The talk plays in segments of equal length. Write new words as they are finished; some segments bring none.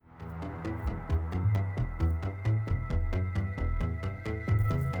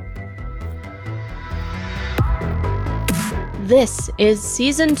This is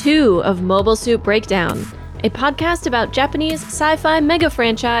Season 2 of Mobile Suit Breakdown, a podcast about Japanese sci-fi mega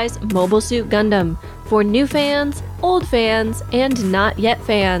franchise Mobile Suit Gundam for new fans, old fans, and not yet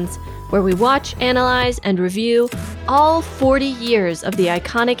fans, where we watch, analyze, and review all 40 years of the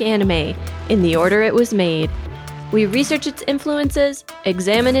iconic anime in the order it was made. We research its influences,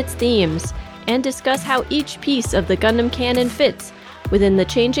 examine its themes, and discuss how each piece of the Gundam canon fits within the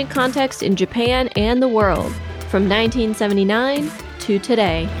changing context in Japan and the world, from 1979 to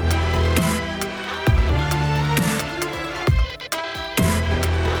today.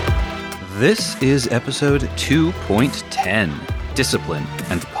 This is episode 2.10, Discipline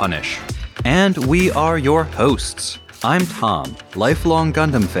and Punish. And we are your hosts. I'm Tom, lifelong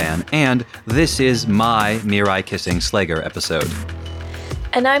Gundam fan, and this is my Mirai Kissing Slager episode.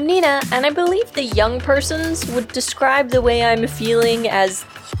 And I'm Nina, and I believe the young persons would describe the way I'm feeling as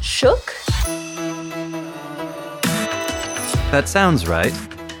shook? That sounds right.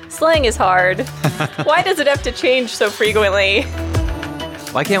 Slang is hard. Why does it have to change so frequently?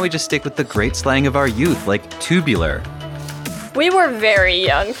 Why can't we just stick with the great slang of our youth, like tubular? We were very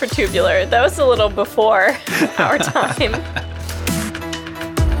young for tubular. That was a little before our time.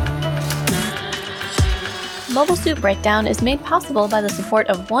 Mobile Suit Breakdown is made possible by the support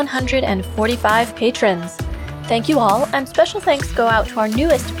of 145 patrons. Thank you all, and special thanks go out to our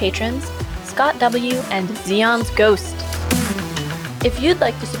newest patrons, Scott W. and Xeon's Ghost. If you'd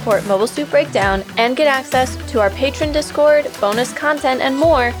like to support Mobile Suit Breakdown and get access to our patron Discord, bonus content, and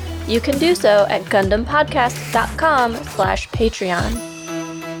more, you can do so at GundamPodcast.com/Patreon.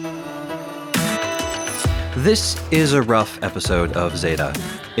 This is a rough episode of Zeta.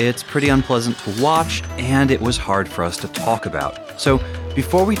 It's pretty unpleasant to watch, and it was hard for us to talk about. So,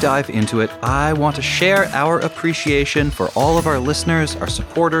 before we dive into it, I want to share our appreciation for all of our listeners, our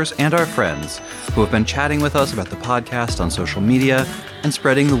supporters, and our friends who have been chatting with us about the podcast on social media and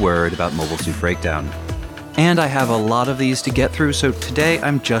spreading the word about Mobile Suit Breakdown. And I have a lot of these to get through, so today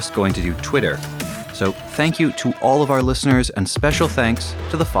I'm just going to do Twitter. So thank you to all of our listeners, and special thanks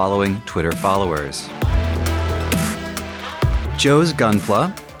to the following Twitter followers: Joe's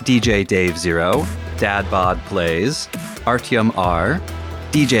Gunpla, DJ Dave Zero, Dadbod Plays, Artyom R,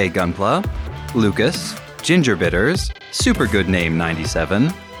 DJ Gunpla, Lucas, Ginger Bitters, Super Good Name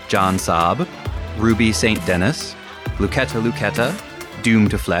 97, John Saab, Ruby St. Dennis, Lucetta, Doom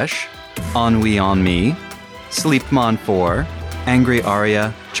to Flesh, Ennui on Me, Sleepmon 4, Angry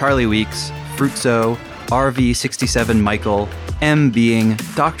Aria, Charlie Weeks, Fruitzo, RV67 Michael, M Being,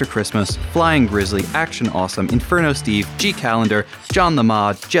 Dr. Christmas, Flying Grizzly, Action Awesome, Inferno Steve, G Calendar, John the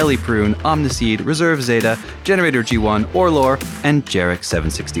Mod, Jelly Prune, Omniseed, Reserve Zeta, Generator G1, Orlor, and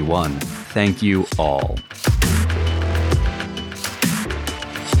Jarek761. Thank you all.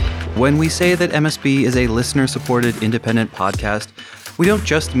 When we say that MSB is a listener-supported independent podcast, we don't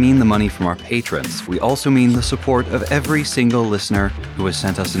just mean the money from our patrons. We also mean the support of every single listener who has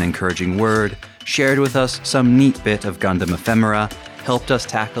sent us an encouraging word, shared with us some neat bit of Gundam ephemera, helped us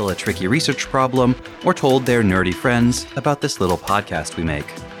tackle a tricky research problem, or told their nerdy friends about this little podcast we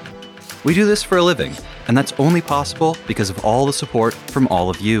make. We do this for a living, and that's only possible because of all the support from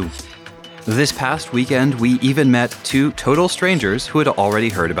all of you. This past weekend, we even met two total strangers who had already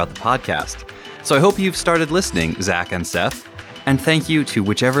heard about the podcast. So I hope you've started listening, Zach and Seth, and thank you to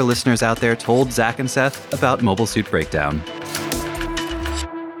whichever listeners out there told Zach and Seth about Mobile Suit Breakdown.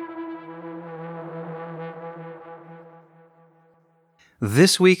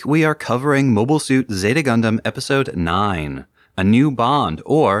 This week, we are covering Mobile Suit Zeta Gundam Episode 9, A New Bond,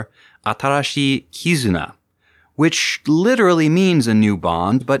 or Atarashi Kizuna, which literally means a new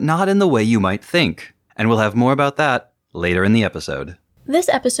bond, but not in the way you might think. And we'll have more about that later in the episode. This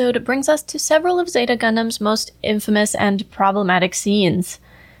episode brings us to several of Zeta Gundam's most infamous and problematic scenes,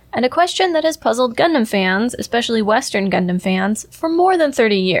 and a question that has puzzled Gundam fans, especially Western Gundam fans, for more than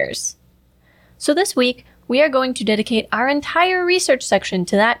 30 years. So this week, we are going to dedicate our entire research section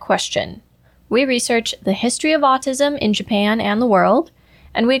to that question. We research the history of autism in Japan and the world,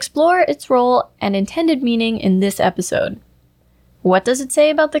 and we explore its role and intended meaning in this episode. What does it say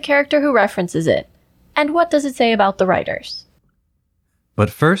about the character who references it? And what does it say about the writers? But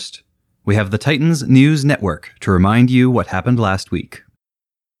first, we have the Titans News Network to remind you what happened last week.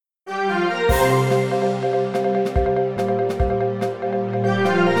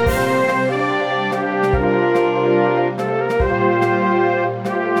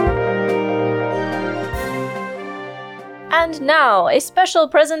 And now, a special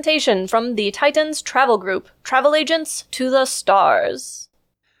presentation from the Titans Travel Group, Travel Agents to the Stars.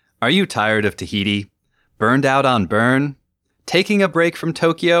 Are you tired of Tahiti? Burned out on Burn? Taking a break from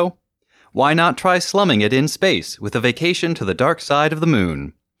Tokyo? Why not try slumming it in space with a vacation to the dark side of the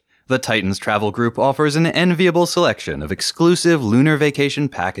moon? The Titans Travel Group offers an enviable selection of exclusive lunar vacation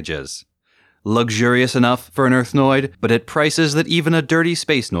packages. Luxurious enough for an Earthnoid, but at prices that even a dirty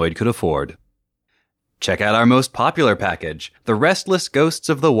Spacenoid could afford. Check out our most popular package, the Restless Ghosts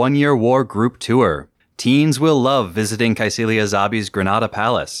of the One-Year War Group Tour. Teens will love visiting Caecilia Zabi's Granada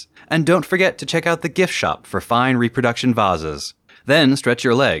Palace. And don't forget to check out the gift shop for fine reproduction vases. Then stretch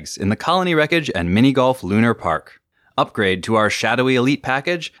your legs in the Colony Wreckage and Mini Golf Lunar Park. Upgrade to our Shadowy Elite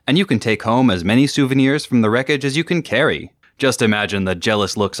package, and you can take home as many souvenirs from the wreckage as you can carry. Just imagine the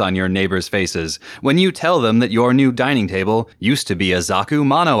jealous looks on your neighbors' faces when you tell them that your new dining table used to be a Zaku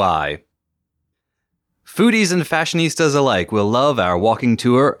Mono-eye. Foodies and fashionistas alike will love our walking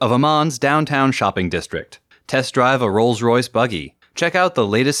tour of Amman's downtown shopping district. Test drive a Rolls-Royce buggy. Check out the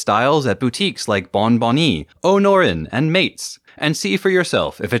latest styles at boutiques like Bon Bonnie, O'Norin, and Mates, and see for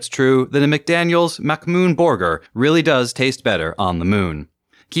yourself if it's true that a McDaniel's McMoon Burger really does taste better on the moon.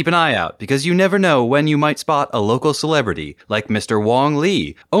 Keep an eye out, because you never know when you might spot a local celebrity like Mr. Wong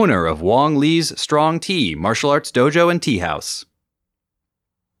Lee, owner of Wong Lee's Strong Tea, Martial Arts Dojo and Tea House.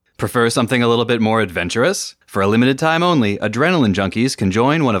 Prefer something a little bit more adventurous? For a limited time only, Adrenaline Junkies can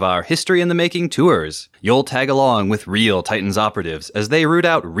join one of our History in the Making tours. You'll tag along with real Titans operatives as they root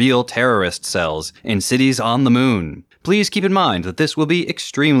out real terrorist cells in cities on the moon. Please keep in mind that this will be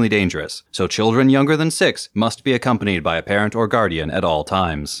extremely dangerous, so children younger than 6 must be accompanied by a parent or guardian at all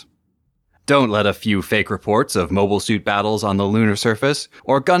times. Don't let a few fake reports of mobile suit battles on the lunar surface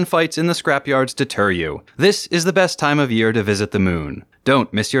or gunfights in the scrapyards deter you. This is the best time of year to visit the moon.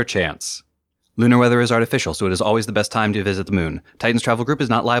 Don't miss your chance. Lunar weather is artificial, so it is always the best time to visit the moon. Titans Travel Group is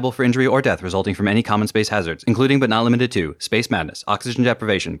not liable for injury or death resulting from any common space hazards, including but not limited to space madness, oxygen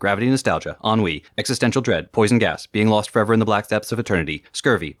deprivation, gravity nostalgia, ennui, existential dread, poison gas, being lost forever in the black depths of eternity,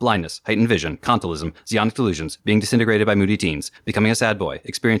 scurvy, blindness, heightened vision, contylism, zeonic delusions, being disintegrated by moody teens, becoming a sad boy,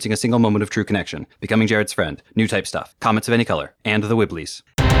 experiencing a single moment of true connection, becoming Jared's friend, new type stuff, comets of any color, and the Wibblies.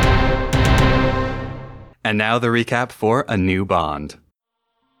 And now the recap for A New Bond.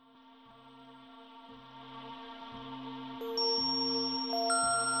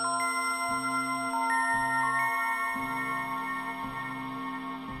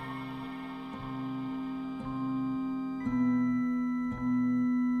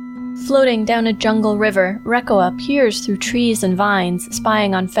 Floating down a jungle river, Rekoa peers through trees and vines,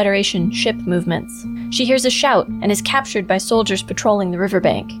 spying on Federation ship movements. She hears a shout and is captured by soldiers patrolling the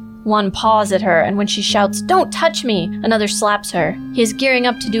riverbank. One paws at her, and when she shouts, "Don't touch me!" another slaps her. He is gearing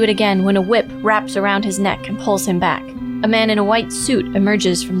up to do it again when a whip wraps around his neck and pulls him back. A man in a white suit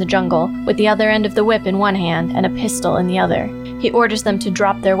emerges from the jungle, with the other end of the whip in one hand and a pistol in the other. He orders them to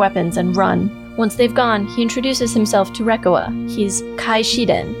drop their weapons and run. Once they've gone, he introduces himself to Rekoa. He's Kai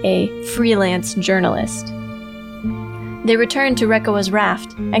Shiden, a freelance journalist. They return to Rekoa's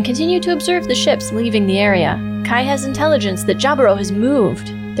raft and continue to observe the ships leaving the area. Kai has intelligence that Jaburo has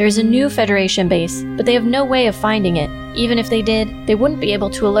moved. There is a new Federation base, but they have no way of finding it. Even if they did, they wouldn't be able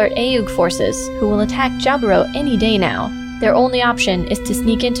to alert Ayug forces, who will attack Jaburo any day now. Their only option is to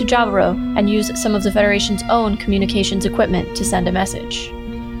sneak into Jaburo and use some of the Federation's own communications equipment to send a message.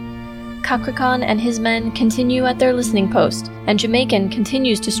 Kakrakan and his men continue at their listening post, and Jamaican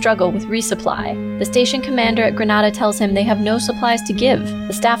continues to struggle with resupply. The station commander at Granada tells him they have no supplies to give.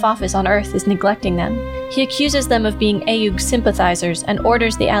 The staff office on Earth is neglecting them. He accuses them of being Ayug sympathizers and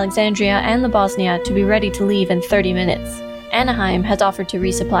orders the Alexandria and the Bosnia to be ready to leave in 30 minutes. Anaheim has offered to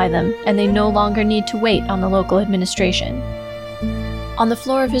resupply them, and they no longer need to wait on the local administration. On the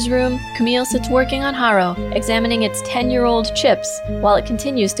floor of his room, Camille sits working on Haro, examining its 10-year-old chips, while it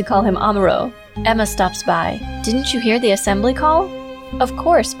continues to call him Amuro. Emma stops by. "Didn't you hear the assembly call?" "Of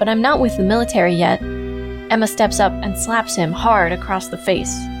course, but I'm not with the military yet." Emma steps up and slaps him hard across the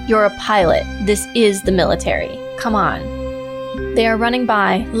face. "You're a pilot. This is the military. Come on." They are running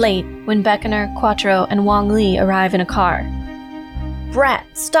by, late, when Beckoner, Quattro, and Wong Lee arrive in a car. "Brat,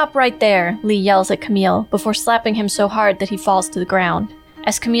 stop right there," Lee yells at Camille, before slapping him so hard that he falls to the ground.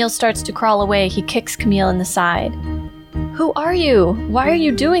 As Camille starts to crawl away, he kicks Camille in the side. "Who are you? Why are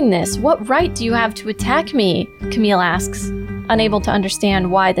you doing this? What right do you have to attack me?" Camille asks, unable to understand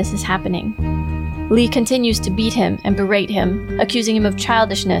why this is happening. Lee continues to beat him and berate him, accusing him of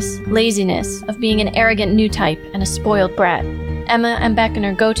childishness, laziness, of being an arrogant new type, and a spoiled brat. Emma and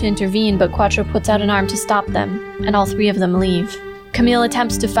Beckoner go to intervene, but Quattro puts out an arm to stop them, and all three of them leave. Camille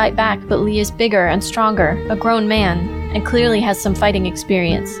attempts to fight back, but Lee is bigger and stronger, a grown man, and clearly has some fighting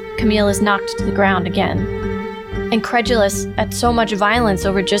experience. Camille is knocked to the ground again. Incredulous at so much violence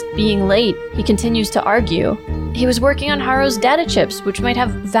over just being late, he continues to argue. He was working on Haro's data chips, which might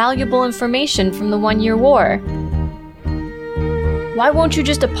have valuable information from the 1-year war. Why won't you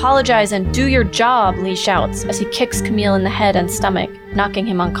just apologize and do your job, Lee shouts as he kicks Camille in the head and stomach, knocking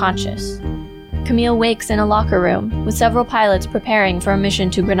him unconscious. Camille wakes in a locker room, with several pilots preparing for a mission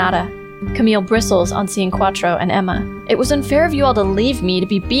to Granada. Camille bristles on seeing Quattro and Emma. It was unfair of you all to leave me to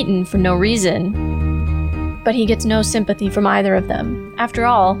be beaten for no reason. But he gets no sympathy from either of them. After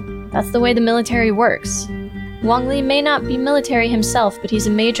all, that's the way the military works. Wang Li may not be military himself, but he's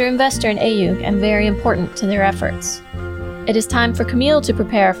a major investor in AEUG and very important to their efforts. It is time for Camille to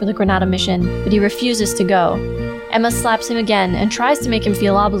prepare for the Granada mission, but he refuses to go. Emma slaps him again and tries to make him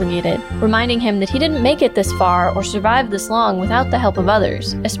feel obligated, reminding him that he didn't make it this far or survive this long without the help of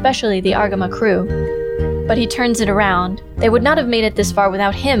others, especially the Argama crew. But he turns it around. They would not have made it this far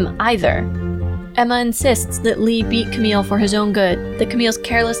without him either. Emma insists that Lee beat Camille for his own good, that Camille's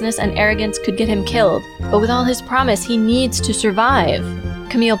carelessness and arrogance could get him killed, but with all his promise, he needs to survive.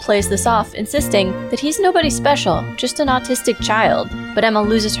 Camille plays this off, insisting that he's nobody special, just an autistic child. But Emma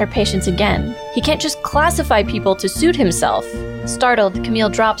loses her patience again. He can't just classify people to suit himself. Startled, Camille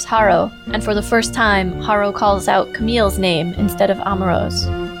drops Haro, and for the first time, Haro calls out Camille's name instead of Amuro's.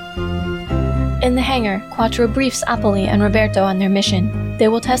 In the hangar, Quattro briefs Apoli and Roberto on their mission. They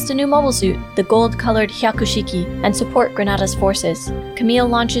will test a new mobile suit, the gold-colored Hyakushiki, and support Granada's forces. Camille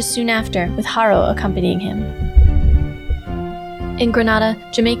launches soon after, with Haro accompanying him. In Granada,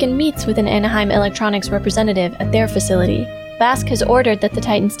 Jamaican meets with an Anaheim Electronics representative at their facility. Basque has ordered that the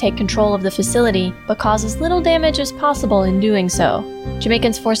Titans take control of the facility, but cause as little damage as possible in doing so.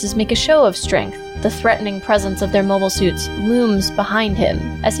 Jamaican's forces make a show of strength. The threatening presence of their mobile suits looms behind him,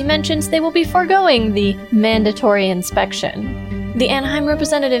 as he mentions they will be foregoing the mandatory inspection. The Anaheim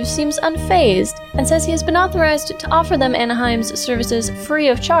representative seems unfazed and says he has been authorized to offer them Anaheim's services free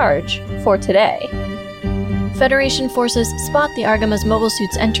of charge for today. Federation forces spot the Argama's mobile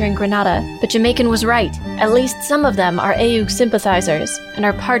suits entering Granada, but Jamaican was right. At least some of them are AEUG sympathizers and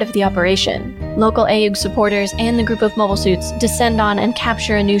are part of the operation. Local AEUG supporters and the group of mobile suits descend on and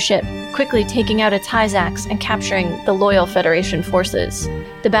capture a new ship, quickly taking out its Hyzax and capturing the loyal Federation forces.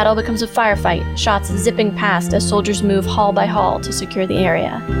 The battle becomes a firefight, shots zipping past as soldiers move hall by hall to secure the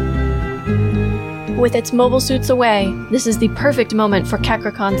area. With its mobile suits away, this is the perfect moment for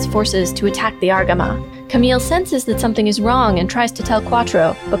Kakrakon's forces to attack the Argama. Camille senses that something is wrong and tries to tell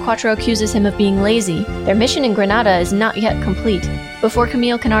Quattro, but Quattro accuses him of being lazy. Their mission in Granada is not yet complete. Before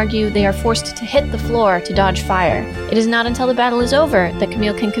Camille can argue, they are forced to hit the floor to dodge fire. It is not until the battle is over that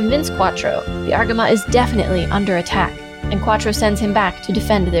Camille can convince Quattro the Argama is definitely under attack, and Quattro sends him back to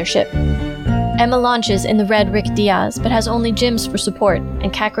defend their ship. Emma launches in the red Rick Diaz, but has only Jims for support,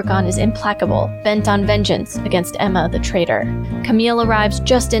 and Kakrakon is implacable, bent on vengeance against Emma the traitor. Camille arrives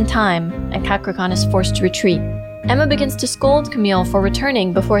just in time, and Kakrakon is forced to retreat. Emma begins to scold Camille for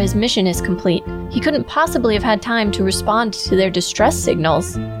returning before his mission is complete. He couldn't possibly have had time to respond to their distress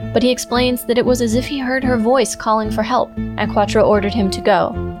signals, but he explains that it was as if he heard her voice calling for help, and Quattro ordered him to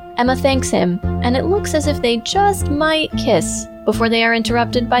go. Emma thanks him, and it looks as if they just might kiss before they are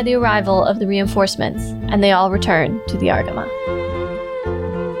interrupted by the arrival of the reinforcements, and they all return to the Argama.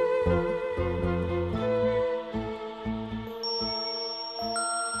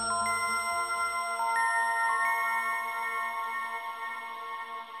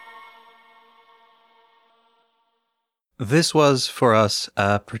 This was, for us,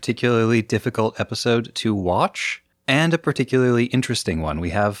 a particularly difficult episode to watch, and a particularly interesting one.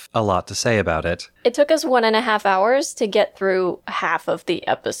 We have a lot to say about it. It took us 1.5 hours to get through half of the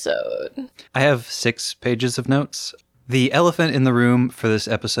episode. I have 6 pages of notes. The elephant in the room for this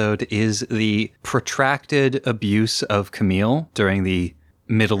episode is the protracted abuse of Camille during the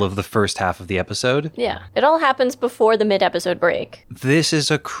middle of the first half of the episode. Yeah, it all happens before the mid-episode break. This is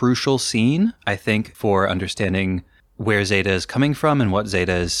a crucial scene, I think, for understanding where Zeta is coming from and what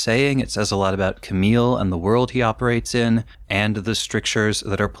Zeta is saying. It says a lot about Camille and the world he operates in and the strictures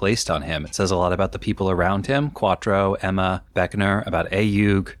that are placed on him. It says a lot about the people around him, Quattro, Emma, Beckener, about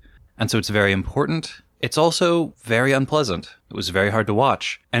AEUG. And so it's very important. It's also very unpleasant. It was very hard to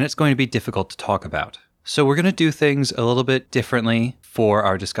watch, and it's going to be difficult to talk about. So we're going to do things a little bit differently for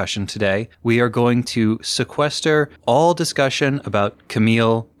our discussion today. We are going to sequester all discussion about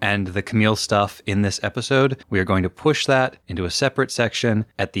Camille and the Camille stuff in this episode. We are going to push that into a separate section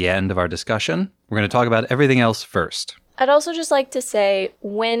at the end of our discussion. We're going to talk about everything else first. I'd also just like to say,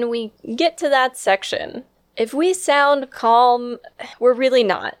 when we get to that section, if we sound calm, we're really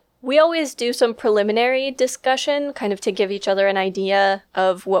not. We always do some preliminary discussion, kind of to give each other an idea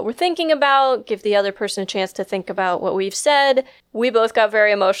of what we're thinking about, give the other person a chance to think about what we've said. We both got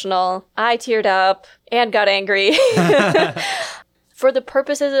very emotional. I teared up and got angry. For the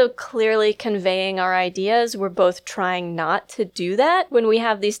purposes of clearly conveying our ideas, we're both trying not to do that when we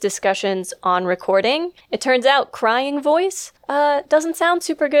have these discussions on recording. It turns out crying voice doesn't sound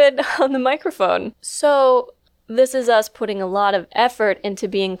super good on the microphone. So this is us putting a lot of effort into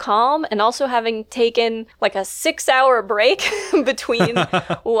being calm and also having taken like a 6-hour break between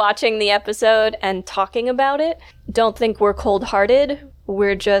watching the episode and talking about it. Don't think we're cold-hearted.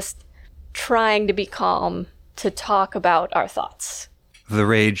 We're just trying to be calm to talk about our thoughts. The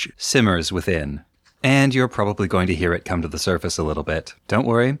rage simmers within, and you're probably going to hear it come to the surface a little bit. Don't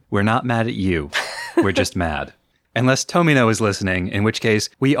worry, we're not mad at you. We're just mad. Unless Tomino is listening, in which case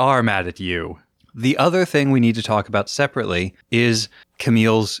we are mad at you. The other thing we need to talk about separately is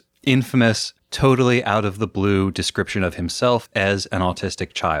Camille's infamous, totally out of the blue description of himself as an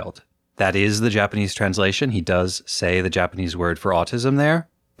autistic child. That is the Japanese translation. He does say the Japanese word for autism there,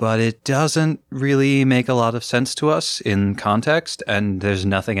 but it doesn't really make a lot of sense to us in context, and there's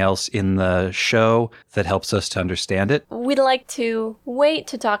nothing else in the show that helps us to understand it. We'd like to wait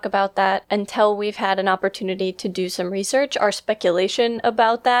to talk about that until we've had an opportunity to do some research. Our speculation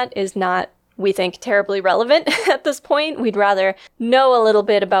about that is not, we think, terribly relevant at this point. We'd rather know a little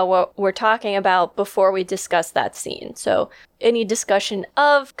bit about what we're talking about before we discuss that scene. So any discussion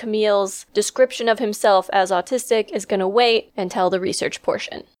of Camille's description of himself as autistic is going to wait until the research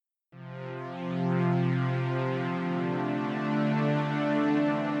portion.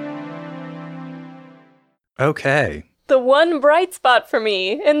 Okay. The one bright spot for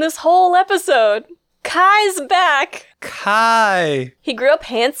me in this whole episode, Kai's back. Kai! He grew up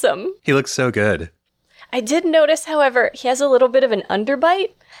handsome. He looks so good. I did notice, however, he has a little bit of an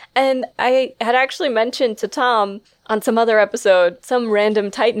underbite. And I had actually mentioned to Tom on some other episode, some random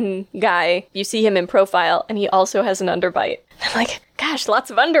Titan guy, you see him in profile, and he also has an underbite. I'm like, gosh,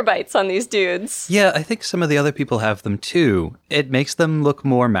 lots of underbites on these dudes. Yeah, I think some of the other people have them too. It makes them look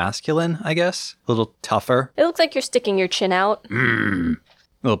more masculine, I guess. A little tougher. It looks like you're sticking your chin out. A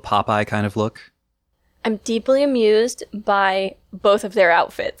little Popeye kind of look. I'm deeply amused by both of their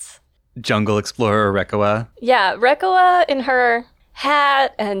outfits. Jungle Explorer Rekoa. Yeah, Rekoa in her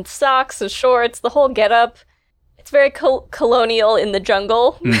hat and socks and shorts, the whole getup. It's very colonial in the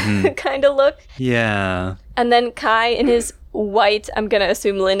jungle kind of look. Yeah. And then Kai in his white, I'm going to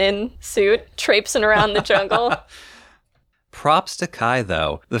assume linen suit, traipsing around the jungle. Props to Kai,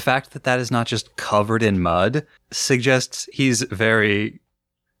 though. The fact that that is not just covered in mud suggests he's very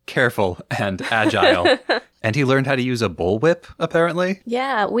careful and agile. And he learned how to use a bullwhip, apparently.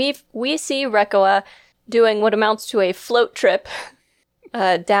 Yeah, we see Rekoa doing what amounts to a float trip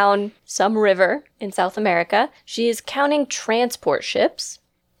down some river in South America. She is counting transport ships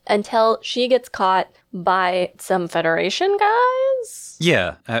until she gets caught by some Federation guys.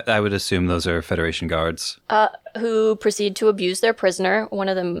 Yeah, I would assume those are Federation guards. Who proceed to abuse their prisoner. One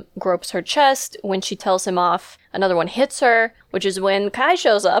of them gropes her chest. When she tells him off, another one hits her, which is when Kai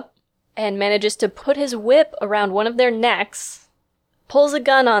shows up and manages to put his whip around one of their necks, pulls a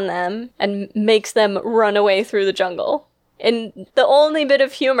gun on them, and makes them run away through the jungle. And the only bit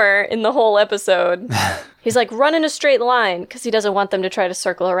of humor in the whole episode, he's like, run in a straight line, because he doesn't want them to try to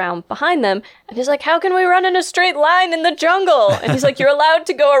circle around behind them. And he's like, how can we run in a straight line in the jungle? And he's like, you're allowed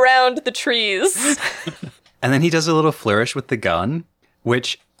to go around the trees. And then he does a little flourish with the gun,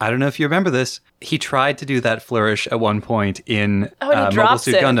 which, I don't know if you remember this, he tried to do that flourish at one point in Mobile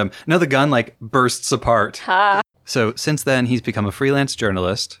Suit Gundam. No, the gun, like, bursts apart. Ha. So since then, he's become a freelance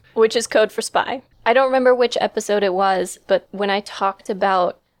journalist. Which is code for spy. I don't remember which episode it was, but when I talked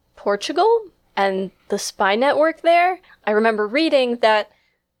about Portugal and the spy network there, I remember reading that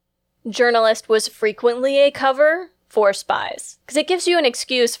journalist was frequently a cover for spies. Because it gives you an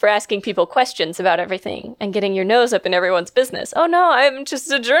excuse for asking people questions about everything and getting your nose up in everyone's business. Oh no, I'm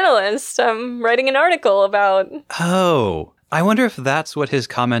just a journalist. I'm writing an article about... Oh, I wonder if that's what his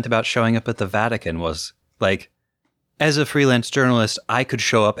comment about showing up at the Vatican was. Like, as a freelance journalist, I could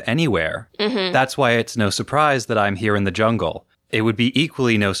show up anywhere. Mm-hmm. That's why it's no surprise that I'm here in the jungle. It would be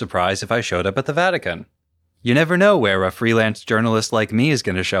equally no surprise if I showed up at the Vatican. You never know where a freelance journalist like me is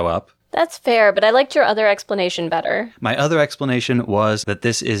going to show up. That's fair, but I liked your other explanation better. My other explanation was that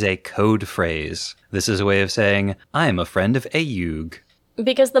this is a code phrase. This is a way of saying, I'm a friend of Ayug.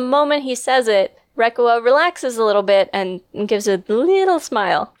 Because the moment he says it, Rekoa relaxes a little bit and gives a little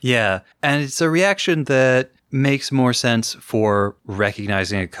smile. Yeah, and it's a reaction that makes more sense for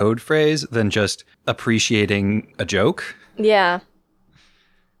recognizing a code phrase than just appreciating a joke. Yeah.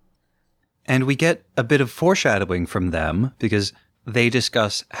 And we get a bit of foreshadowing from them because they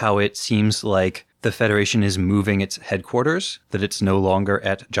discuss how it seems like the Federation is moving its headquarters, that it's no longer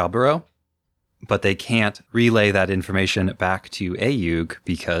at Jaburo. But they can't relay that information back to Ayug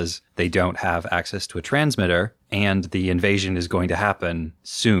because they don't have access to a transmitter, and the invasion is going to happen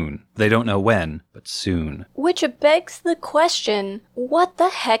soon. They don't know when, but soon. Which begs the question, what the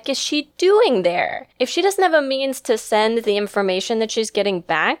heck is she doing there? If she doesn't have a means to send the information that she's getting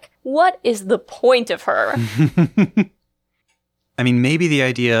back, what is the point of her? I mean, maybe the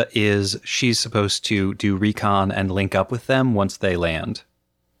idea is she's supposed to do recon and link up with them once they land.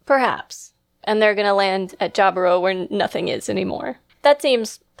 Perhaps. And they're going to land at Jaburo where nothing is anymore. That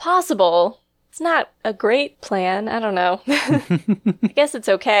seems possible. It's not a great plan. I don't know. I guess it's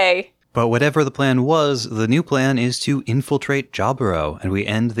okay. But whatever the plan was, the new plan is to infiltrate Jaburo, and we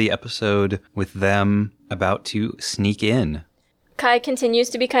end the episode with them about to sneak in. Kai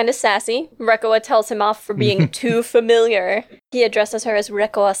continues to be kind of sassy. Rekoa tells him off for being too familiar. He addresses her as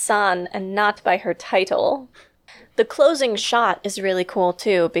Rekoa-san and not by her title. The closing shot is really cool,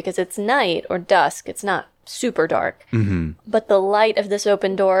 too, because it's night or dusk. It's not super dark. Mm-hmm. But the light of this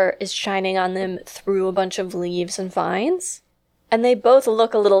open door is shining on them through a bunch of leaves and vines. And they both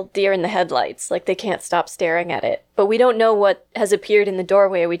look a little deer in the headlights, like they can't stop staring at it. But we don't know what has appeared in the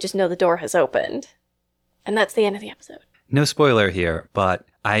doorway. We just know the door has opened. And that's the end of the episode. No spoiler here, but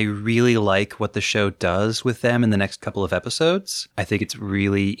I really like what the show does with them in the next couple of episodes. I think it's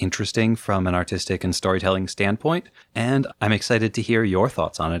really interesting from an artistic and storytelling standpoint, and I'm excited to hear your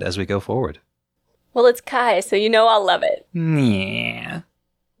thoughts on it as we go forward. Well, it's Kai, so you know I'll love it. Yeah.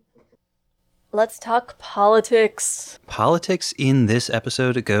 Let's talk politics. Politics in this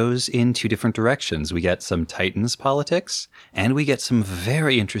episode goes in two different directions. We get some Titans politics, and we get some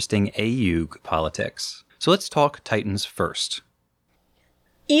very interesting Ayug politics. So let's talk Titans first.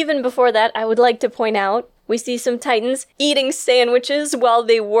 Even before that, I would like to point out, we see some Titans eating sandwiches while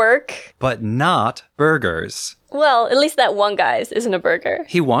they work. But not burgers. Well, at least that one guy's isn't a burger.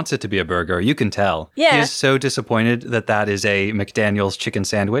 He wants it to be a burger, you can tell. Yeah. He's so disappointed that that is a McDaniel's chicken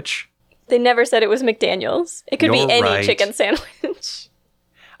sandwich. They never said it was McDaniel's. It could You're be any right. chicken sandwich.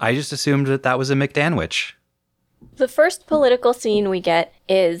 I just assumed that that was a McDanwich. The first political scene we get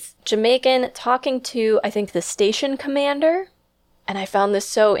is Jamaican talking to, I think, the station commander. And I found this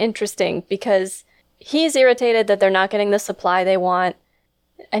so interesting because he's irritated that they're not getting the supply they want.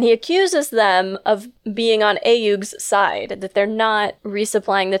 And he accuses them of being on Ayug's side, that they're not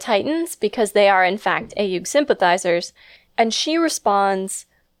resupplying the Titans because they are, in fact, Ayug sympathizers. And she responds,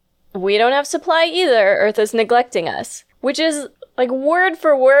 "We don't have supply either. Earth is neglecting us." Which is like word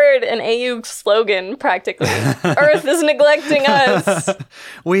for word an Ayug slogan, practically. Earth is neglecting us.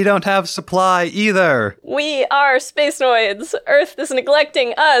 We don't have supply either. We are Spacenoids. Earth is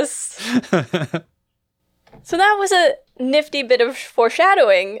neglecting us. So that was a nifty bit of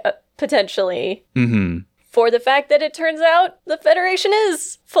foreshadowing, potentially, for the fact that it turns out the Federation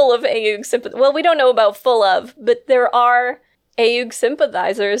is full of Ayug sympathizers. Well, we don't know about full of, but there are Ayug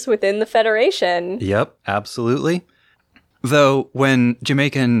sympathizers within the Federation. Yep, absolutely. Though, when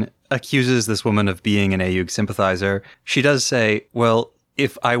Jamaican accuses this woman of being an Ayug sympathizer, she does say, well,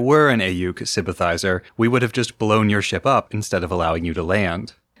 if I were an Ayug sympathizer, we would have just blown your ship up instead of allowing you to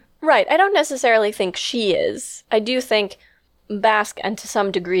land. Right, I don't necessarily think she is. I do think Basque and to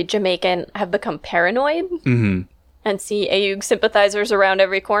some degree Jamaican have become paranoid and see Ayug sympathizers around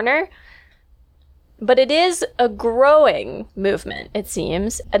every corner. But it is a growing movement, it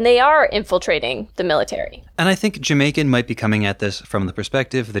seems, and they are infiltrating the military. And I think Jamaican might be coming at this from the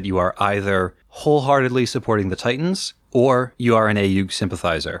perspective that you are either wholeheartedly supporting the Titans or you are an Ayug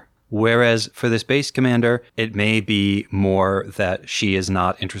sympathizer. Whereas for this base commander, it may be more that she is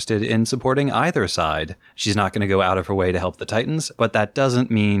not interested in supporting either side. She's not going to go out of her way to help the Titans, but that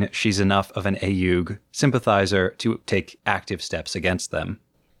doesn't mean she's enough of an Ayug sympathizer to take active steps against them.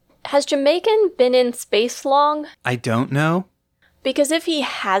 Has Jamaican been in space long? I don't know. Because if he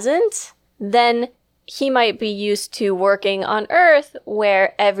hasn't, then he might be used to working on Earth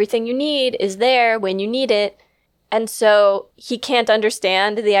where everything you need is there when you need it. And so he can't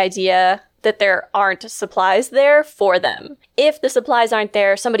understand the idea that there aren't supplies there for them. If the supplies aren't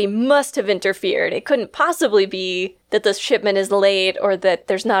there, somebody must have interfered. It couldn't possibly be that the shipment is late or that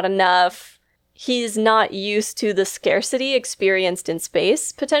there's not enough. He's not used to the scarcity experienced in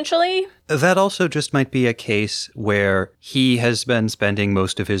space, potentially. That also just might be a case where he has been spending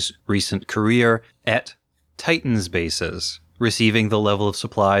most of his recent career at Titans bases, receiving the level of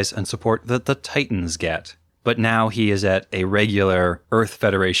supplies and support that the Titans get. But now he is at a regular Earth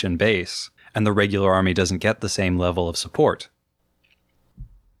Federation base, and the regular army doesn't get the same level of support.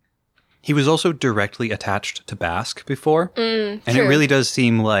 He was also directly attached to Bask before. And true. it really does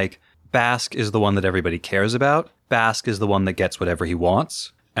seem like Bask is the one that everybody cares about. Bask is the one that gets whatever he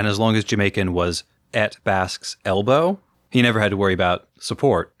wants. And as long as Jamaican was at Bask's elbow, he never had to worry about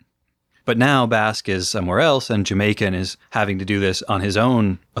support. But now Bask is somewhere else, and Jamaican is having to do this on his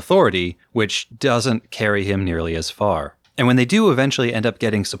own authority, which doesn't carry him nearly as far. And when they do eventually end up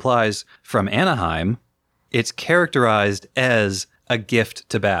getting supplies from Anaheim, it's characterized as a gift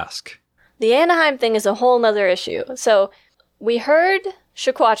to Bask. The Anaheim thing is a whole nother issue. So we heard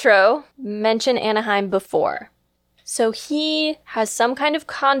Shaquatro mention Anaheim before. So he has some kind of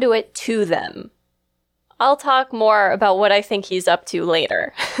conduit to them. I'll talk more about what I think he's up to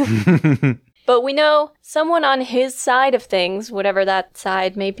later. But we know someone on his side of things, whatever that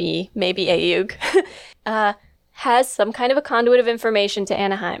side may be, maybe Ayug, has some kind of a conduit of information to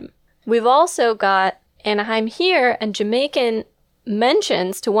Anaheim. We've also got Anaheim here, and Jamaican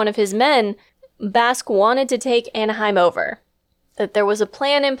mentions to one of his men, Bask wanted to take Anaheim over. That there was a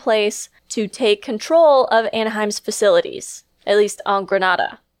plan in place to take control of Anaheim's facilities, at least on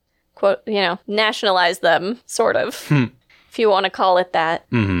Granada. Quote, nationalize them, sort of, if you want to call it that.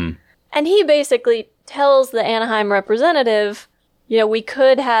 Mm-hmm. And he basically tells the Anaheim representative, we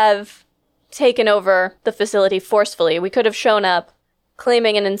could have taken over the facility forcefully. We could have shown up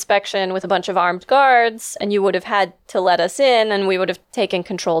claiming an inspection with a bunch of armed guards, and you would have had to let us in, and we would have taken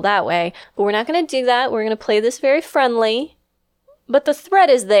control that way. But we're not going to do that. We're going to play this very friendly. But the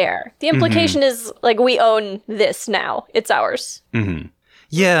threat is there. The implication is, we own this now. It's ours. Mm-hmm.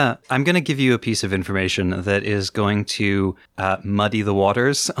 Yeah, I'm going to give you a piece of information that is going to muddy the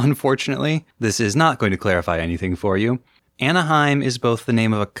waters, unfortunately. This is not going to clarify anything for you. Anaheim is both the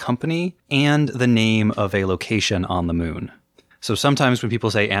name of a company and the name of a location on the moon. So sometimes when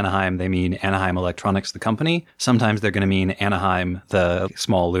people say Anaheim, they mean Anaheim Electronics, the company. Sometimes they're going to mean Anaheim, the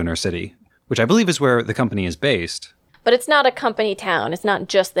small lunar city, which I believe is where the company is based. But it's not a company town. It's not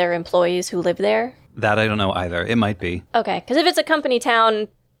just their employees who live there. That I don't know either. It might be. Okay, because if it's a company town,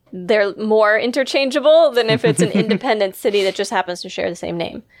 they're more interchangeable than if it's an independent city that just happens to share the same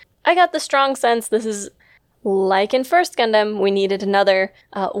name. I got the strong sense this is like in First Gundam, we needed another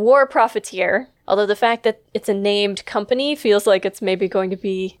war profiteer. Although the fact that it's a named company feels like it's maybe going to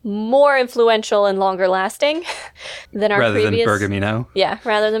be more influential and longer lasting than our previous. Rather than Bergamino? Yeah,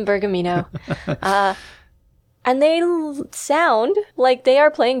 rather than Bergamino. And they sound like they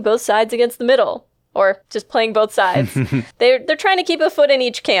are playing both sides against the middle. Or just playing both sides. They're trying to keep a foot in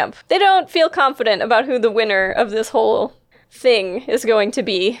each camp. They don't feel confident about who the winner of this whole thing is going to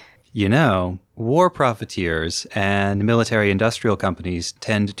be. War profiteers and military-industrial companies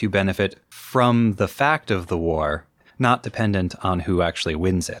tend to benefit from the fact of the war, not dependent on who actually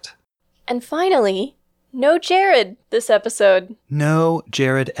wins it. And finally, no Jared this episode. No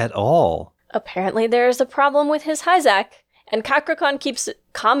Jared at all. Apparently there's a problem with his Hyzak, and Kakrakan keeps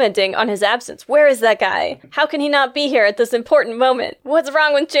commenting on his absence. Where is that guy? How can he not be here at this important moment? What's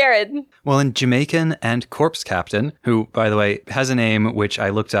wrong with Jared? Well, in Jamaican and Corpse Captain, who, by the way, has a name which I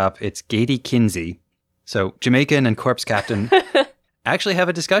looked up, it's Gady Kinsey. So Jamaican and Corpse Captain actually have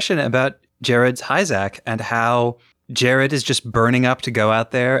a discussion about Jared's Hyzak and how Jared is just burning up to go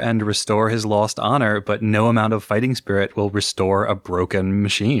out there and restore his lost honor, but no amount of fighting spirit will restore a broken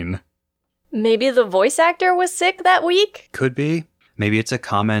machine. Maybe the voice actor was sick that week? Could be. Maybe it's a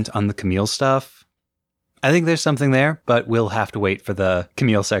comment on the Camille stuff. I think there's something there, but we'll have to wait for the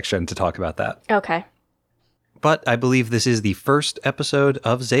Camille section to talk about that. Okay. But I believe this is the first episode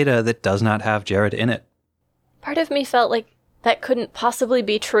of Zeta that does not have Jared in it. Part of me felt like that couldn't possibly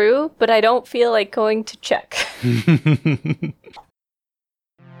be true, but I don't feel like going to check.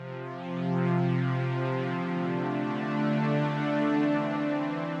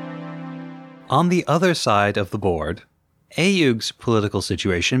 On the other side of the board, Ayug's political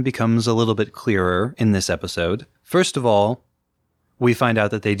situation becomes a little bit clearer in this episode. First of all, we find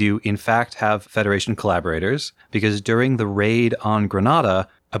out that they do in fact have Federation collaborators, because during the raid on Granada,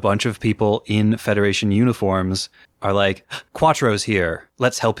 a bunch of people in Federation uniforms are like, Quattro's here,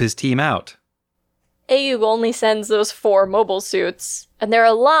 let's help his team out. Ayug only sends those 4 mobile suits, and there are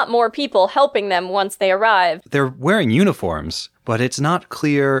a lot more people helping them once they arrive. They're wearing uniforms, but it's not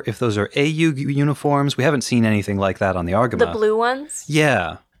clear if those are Ayug uniforms. We haven't seen anything like that on the Argama. The blue ones?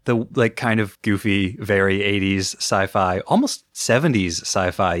 Yeah. The kind of goofy, very 80s sci-fi, almost 70s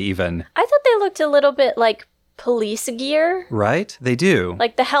sci-fi even. I thought they looked a little bit like police gear. Right? They do.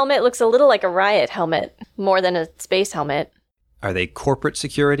 Like the helmet looks a little like a riot helmet, more than a space helmet. Are they corporate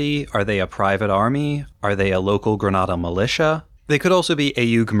security? Are they a private army? Are they a local Granada militia? They could also be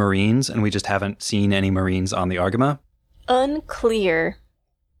Ayug Marines, and we just haven't seen any Marines on the Argama. Unclear.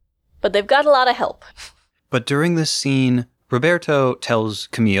 but they've got a lot of help. But during this scene, Roberto tells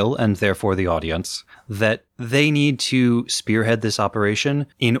Camille, and therefore the audience, that they need to spearhead this operation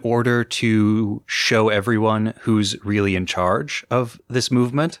in order to show everyone who's really in charge of this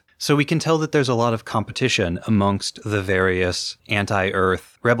movement. So we can tell that there's a lot of competition amongst the various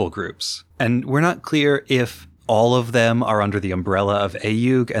anti-Earth rebel groups. And we're not clear if all of them are under the umbrella of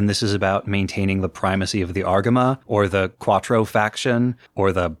Ayug, and this is about maintaining the primacy of the Argama, or the Quattro faction,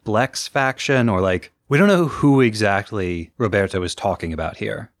 or the Blex faction, or we don't know who exactly Roberto is talking about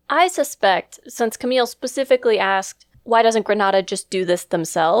here. I suspect, since Camille specifically asked, why doesn't Granada just do this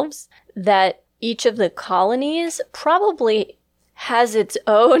themselves, that each of the colonies probably has its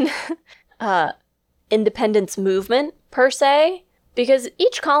own independence movement, per se, because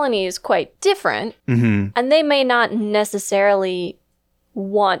each colony is quite different, and they may not necessarily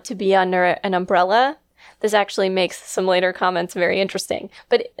want to be under an umbrella. This actually makes some later comments very interesting.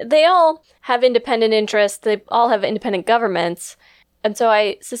 But they all have independent interests, they all have independent governments, and so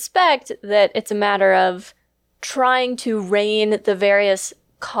I suspect that it's a matter of trying to rein the various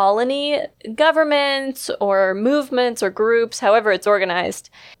colony governments or movements or groups, however it's organized,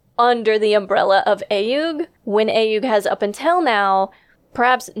 under the umbrella of Ayug, when Ayug has up until now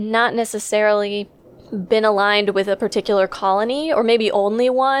perhaps not necessarily been aligned with a particular colony, or maybe only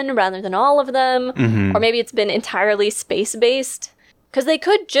one rather than all of them, or maybe it's been entirely space-based. Because they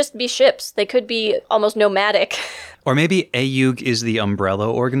could just be ships. They could be almost nomadic. Or maybe Ayug is the umbrella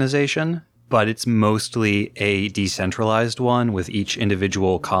organization, but it's mostly a decentralized one with each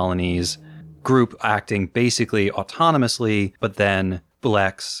individual colony's group acting basically autonomously, but then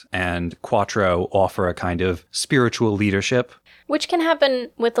Blex and Quattro offer a kind of spiritual leadership. Which can happen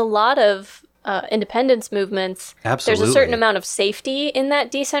with a lot of independence movements. Absolutely. There's a certain amount of safety in that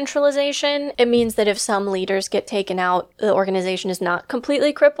decentralization. It means that if some leaders get taken out, the organization is not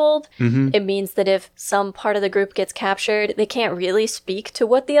completely crippled. It means that if some part of the group gets captured, they can't really speak to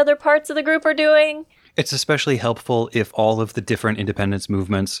what the other parts of the group are doing. It's especially helpful if all of the different independence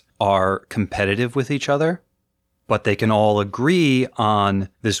movements are competitive with each other, but they can all agree on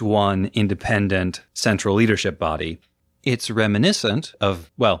this one independent central leadership body. It's reminiscent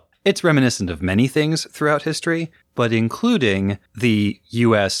of many things throughout history, but including the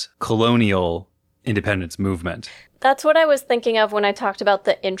U.S. colonial independence movement. That's what I was thinking of when I talked about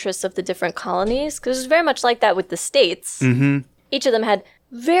the interests of the different colonies, because it was very much like that with the states. Each of them had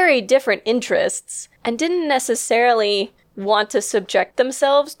very different interests and didn't necessarily want to subject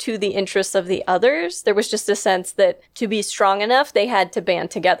themselves to the interests of the others. There was just a sense that to be strong enough, they had to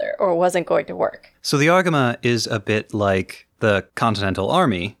band together or it wasn't going to work. So the Argama is a bit like the Continental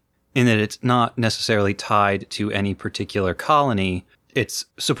Army in that it's not necessarily tied to any particular colony. It's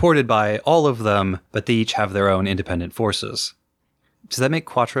supported by all of them, but they each have their own independent forces. Does that make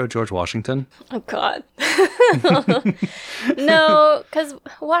Quattro George Washington? Oh, God. No, because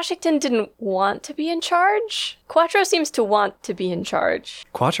Washington didn't want to be in charge. Quattro seems to want to be in charge.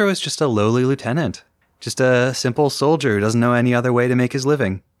 Quattro is just a lowly lieutenant. Just a simple soldier who doesn't know any other way to make his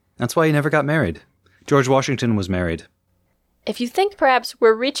living. That's why he never got married. George Washington was married. If you think perhaps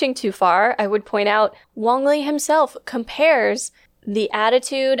we're reaching too far, I would point out Wong Li himself compares the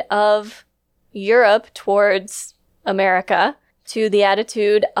attitude of Europe towards America to the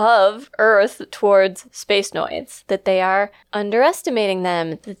attitude of Earth towards Spacenoids, that they are underestimating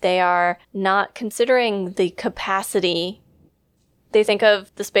them, that they are not considering the capacity. They think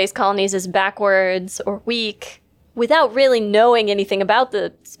of the space colonies as backwards or weak, without really knowing anything about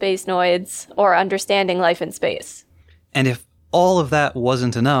the Spacenoids or understanding life in space. And if all of that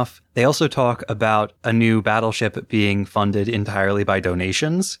wasn't enough, they also talk about a new battleship being funded entirely by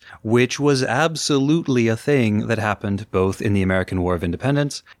donations, which was absolutely a thing that happened both in the American War of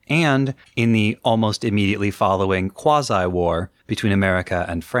Independence and in the almost immediately following quasi-war between America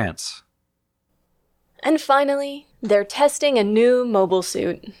and France. And finally, they're testing a new mobile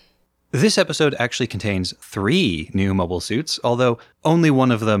suit. This episode actually contains 3 new mobile suits, although only one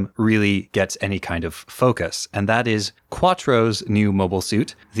of them really gets any kind of focus, and that is Quattro's new mobile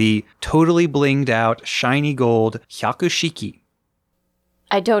suit, the totally blinged out, shiny gold Hyakushiki.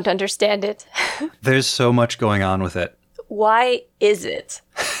 I don't understand it. There's so much going on with it. Why is it?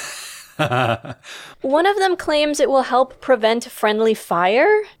 One of them claims it will help prevent friendly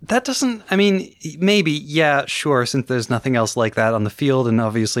fire. That doesn't, maybe, yeah, sure, since there's nothing else like that on the field, and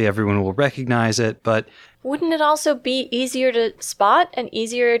obviously everyone will recognize it, but... Wouldn't it also be easier to spot and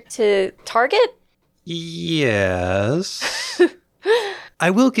easier to target? Yes. I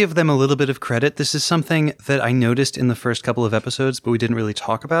will give them a little bit of credit. This is something that I noticed in the first couple of episodes, but we didn't really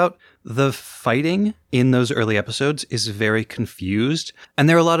talk about. The fighting in those early episodes is very confused. And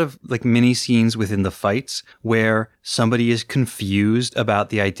there are a lot of like mini scenes within the fights where somebody is confused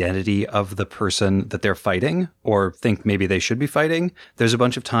about the identity of the person that they're fighting or think maybe they should be fighting. There's a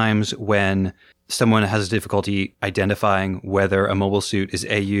bunch of times when someone has difficulty identifying whether a mobile suit is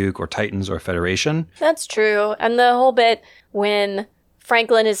AUG or Titans or Federation. That's true. And the whole bit when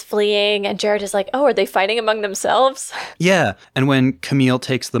Franklin is fleeing and Jared is like, oh, are they fighting among themselves? Yeah. And when Camille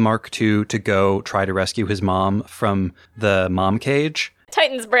takes the Mark II to go try to rescue his mom from the mom cage.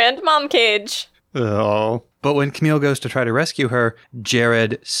 Titans brand mom cage. Oh. But when Camille goes to try to rescue her,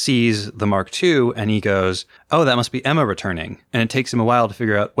 Jared sees the Mark II and he goes, oh, that must be Emma returning. And it takes him a while to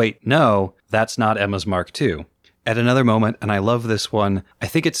figure out, wait, no, that's not Emma's Mark II. At another moment, and I love this one, I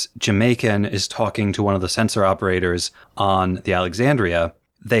think it's Jamaican is talking to one of the sensor operators on the Alexandria.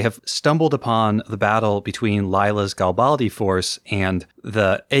 They have stumbled upon the battle between Lila's Garibaldi force and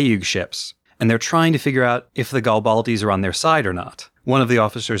the AUG ships. And they're trying to figure out if the Garibaldis are on their side or not. One of the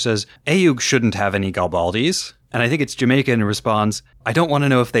officers says, AUG shouldn't have any Garibaldis. And I think it's Jamaican who responds, I don't want to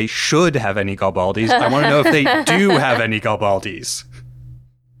know if they should have any Garibaldis. I want to know if they do have any Garibaldis.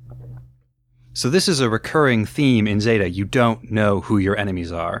 So this is a recurring theme in Zeta. You don't know who your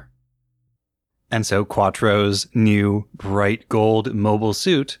enemies are. And so Quattro's new bright gold mobile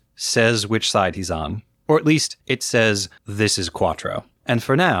suit says which side he's on. Or at least it says, this is Quattro. And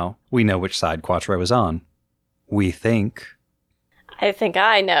for now, we know which side Quattro is on. We think. I think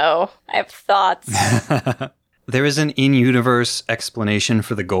I know. I have thoughts. There is an in-universe explanation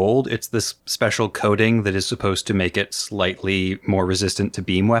for the gold. It's this special coating that is supposed to make it slightly more resistant to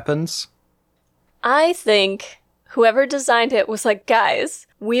beam weapons. I think whoever designed it was like, guys,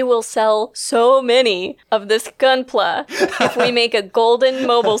 we will sell so many of this gunpla if we make a golden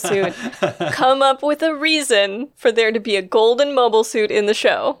mobile suit. Come up with a reason for there to be a golden mobile suit in the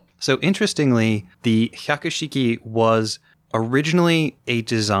show. So interestingly, the Hyakushiki was originally a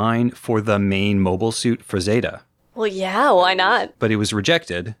design for the main mobile suit for Zeta. Well, yeah, why not? But it was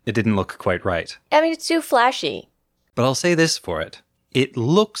rejected. It didn't look quite right. I mean, it's too flashy. But I'll say this for it. It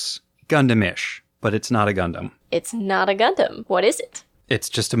looks Gundam-ish, but it's not a Gundam. It's not a Gundam. What is it? It's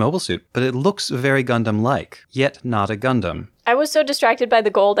just a mobile suit, but it looks very Gundam-like, yet not a Gundam. I was so distracted by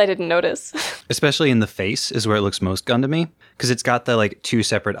the gold, I didn't notice. Especially in the face is where it looks most Gundam-y, because it's got the like two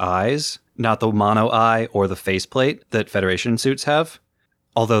separate eyes, not the mono eye or the faceplate that Federation suits have.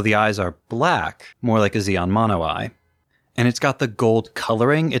 Although the eyes are black, more like a Xeon mono eye. And it's got the gold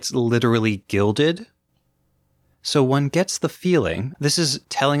coloring. It's literally gilded. So one gets the feeling, this is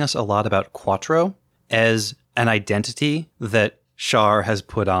telling us a lot about Quattro as an identity that Char has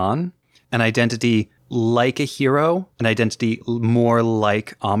put on, an identity like a hero, an identity more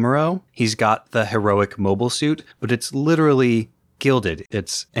like Amuro. He's got the heroic mobile suit, but it's literally gilded.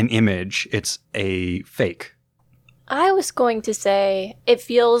 It's an image. It's a fake. I was going to say it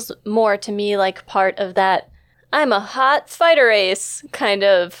feels more to me like part of that I'm a hot fighter ace kind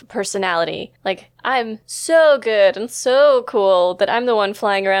of personality. Like, I'm so good and so cool that I'm the one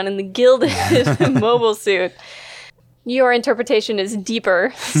flying around in the gilded mobile suit. Your interpretation is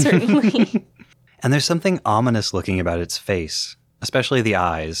deeper, certainly. And there's something ominous looking about its face, especially the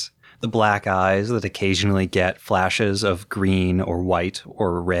eyes. The black eyes that occasionally get flashes of green or white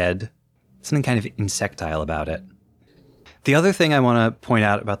or red. Something kind of insectile about it. The other thing I want to point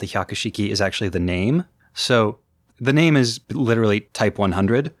out about the Hyakushiki is actually the name. So the name is literally type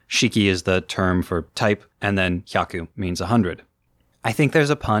 100. Shiki is the term for type, and then Hyaku means 100. I think there's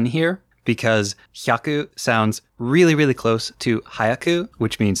a pun here because Hyaku sounds really, really close to Hayaku,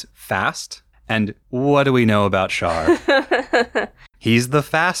 which means fast. And what do we know about Char? He's the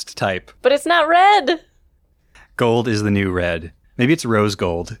fast type. But it's not red. Gold is the new red. Maybe it's rose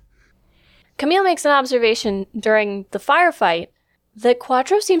gold. Camille makes an observation during the firefight that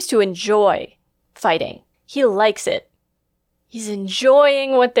Quattro seems to enjoy fighting. He likes it. He's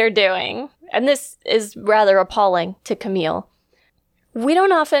enjoying what they're doing. And this is rather appalling to Camille. We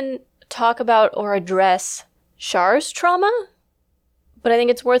don't often talk about or address Char's trauma, but I think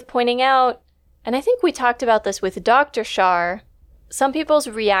it's worth pointing out, and I think we talked about this with Dr. Char, some people's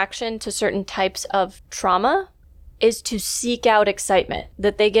reaction to certain types of trauma is to seek out excitement,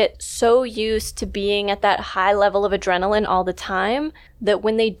 that they get so used to being at that high level of adrenaline all the time that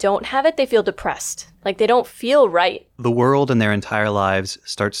when they don't have it, they feel depressed. Like they don't feel right. The world and their entire lives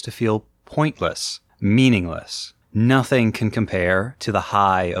starts to feel pointless, meaningless. Nothing can compare to the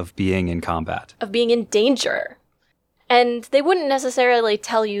high of being in combat. Of being in danger. And they wouldn't necessarily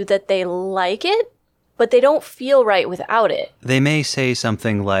tell you that they like it, but they don't feel right without it. They may say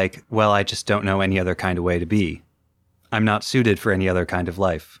something like, well, I just don't know any other kind of way to be. I'm not suited for any other kind of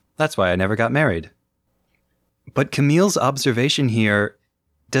life. That's why I never got married. But Camille's observation here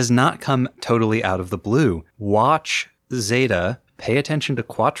does not come totally out of the blue. Watch Zeta, pay attention to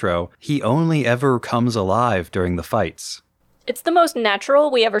Quattro. He only ever comes alive during the fights. It's the most natural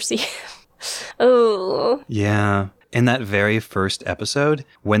we ever see. Oh. Yeah. In that very first episode,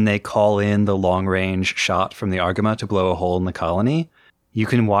 when they call in the long-range shot from the Argama to blow a hole in the colony, you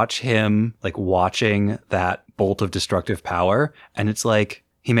can watch him, like, watching that bolt of destructive power, and it's like,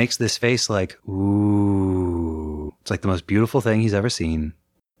 he makes this face like, ooh. It's like the most beautiful thing he's ever seen.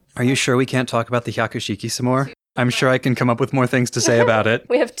 Are you sure we can't talk about the Hyakushiki some more? I'm sure I can come up with more things to say about it.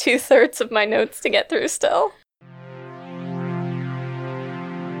 We have 2/3 of my notes to get through still.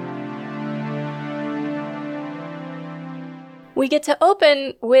 We get to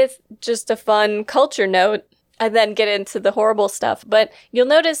open with just a fun culture note and then get into the horrible stuff. But you'll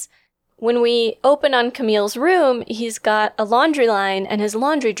notice when we open on Camille's room, he's got a laundry line and his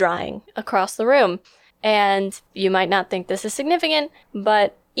laundry drying across the room. And you might not think this is significant,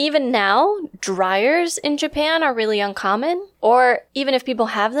 but even now, dryers in Japan are really uncommon. Or even if people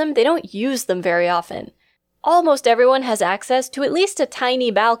have them, they don't use them very often. Almost everyone has access to at least a tiny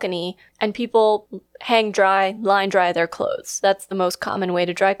balcony, and people hang dry, line dry their clothes. That's the most common way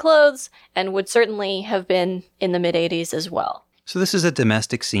to dry clothes, and would certainly have been in the mid-'80s as well. So this is a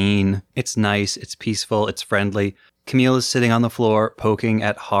domestic scene. It's nice, it's peaceful, it's friendly. Camille is sitting on the floor, poking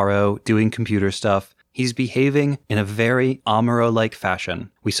at Haro, doing computer stuff. He's behaving in a very Amuro-like fashion.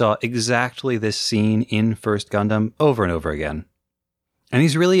 We saw exactly this scene in First Gundam over and over again. And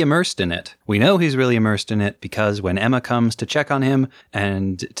he's really immersed in it. We know he's really immersed in it because when Emma comes to check on him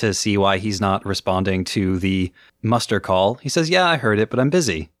and to see why he's not responding to the muster call, he says, yeah, I heard it, but I'm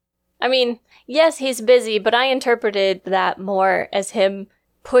busy. I mean, yes, he's busy, but I interpreted that more as him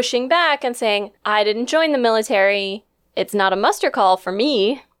pushing back and saying, I didn't join the military. It's not a muster call for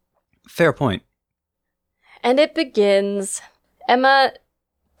me. Fair point. And it begins. Emma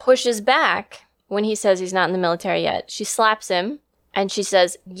pushes back when he says he's not in the military yet. She slaps him. And she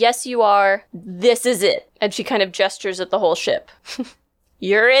says, yes, you are. This is it. And she kind of gestures at the whole ship.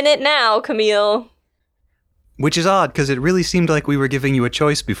 You're in it now, Camille. Which is odd, because it really seemed like we were giving you a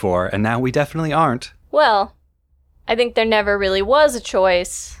choice before, and now we definitely aren't. Well, I think there never really was a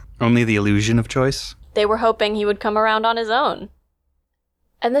choice. Only the illusion of choice? They were hoping he would come around on his own.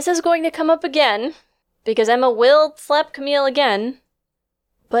 And this is going to come up again, because Emma will slap Camille again.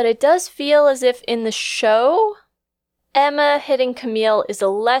 But it does feel as if in the show, Emma hitting Camille is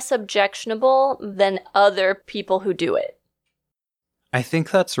less objectionable than other people who do it. I think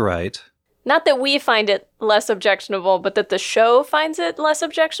that's right. Not that we find it less objectionable, but that the show finds it less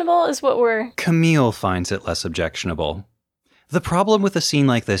objectionable is what we're... Camille finds it less objectionable. The problem with a scene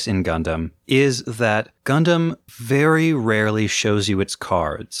like this in Gundam is that Gundam very rarely shows you its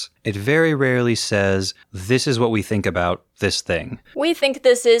cards. It very rarely says, this is what we think about this thing. We think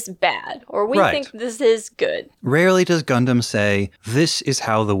this is bad, or we Right. think this is good. Rarely does Gundam say, this is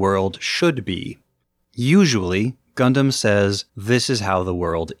how the world should be. Usually, Gundam says, this is how the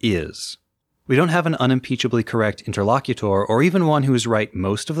world is. We don't have an unimpeachably correct interlocutor, or even one who is right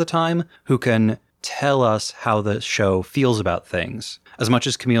most of the time, who can tell us how the show feels about things. As much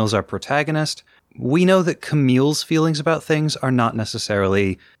as Camille's our protagonist, we know that Camille's feelings about things are not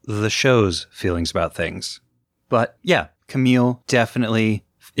necessarily the show's feelings about things. But yeah, Camille definitely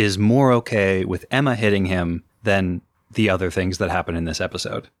is more okay with Emma hitting him than the other things that happen in this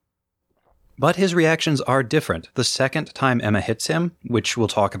episode. But his reactions are different. The second time Emma hits him, which we'll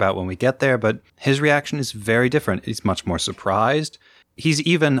talk about when we get there, but his reaction is very different. He's much more surprised. He's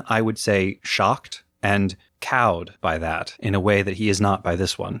even, I would say, shocked and cowed by that in a way that he is not by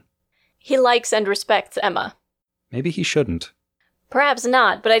this one. He likes and respects Emma. Maybe he shouldn't. Perhaps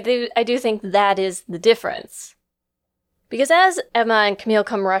not, but I do think that is the difference. Because as Emma and Camille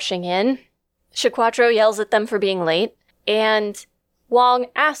come rushing in, Shaquatro yells at them for being late, and Wong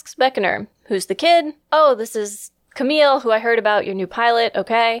asks Beckoner, who's the kid? Oh, this is Camille, who I heard about, your new pilot,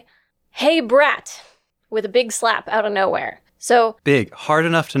 okay? Hey, brat! With a big slap out of nowhere. So big, hard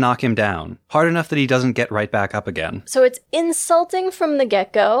enough to knock him down. Hard enough that he doesn't get right back up again. So it's insulting from the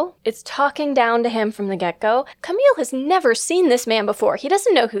get-go. It's talking down to him from the get-go. Camille has never seen this man before. He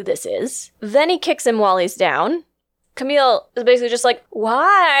doesn't know who this is. Then he kicks him while he's down. Camille is basically just like,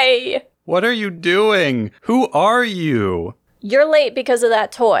 why? What are you doing? Who are you? You're late because of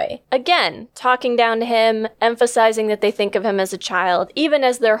that toy. Again, talking down to him, emphasizing that they think of him as a child, even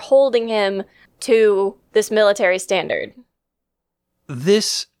as they're holding him to this military standard.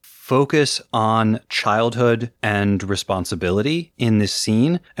 This focus on childhood and responsibility in this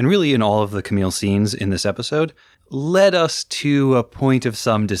scene, and really in all of the Camille scenes in this episode, led us to a point of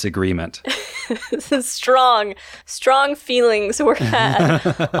some disagreement. Strong feelings were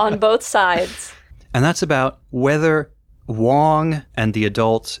had on both sides. And that's about whether Wong and the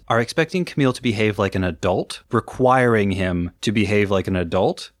adults are expecting Camille to behave like an adult, requiring him to behave like an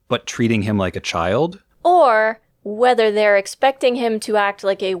adult, but treating him like a child. Or whether they're expecting him to act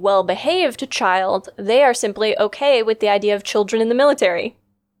like a well-behaved child, they are simply okay with the idea of children in the military.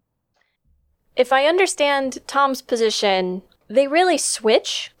 If I understand Tom's position, they really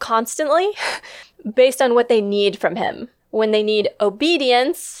switch constantly based on what they need from him. When they need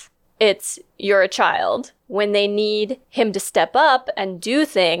obedience, it's you're a child. When they need him to step up and do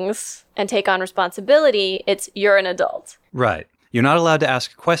things and take on responsibility, it's you're an adult. Right. You're not allowed to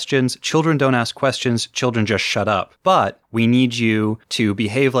ask questions. Children don't ask questions. Children just shut up. But we need you to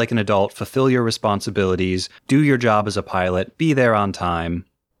behave like an adult, fulfill your responsibilities, do your job as a pilot, be there on time.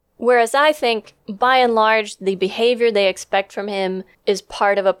 Whereas I think, by and large, the behavior they expect from him is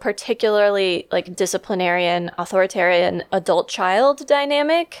part of a particularly disciplinarian, authoritarian adult-child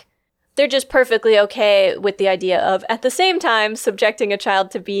dynamic. They're just perfectly okay with the idea of, at the same time, subjecting a child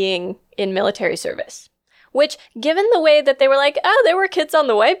to being in military service. Which, given the way that they were like, oh, there were kids on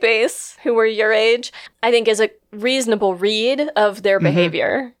the white base who were your age, I think is a reasonable read of their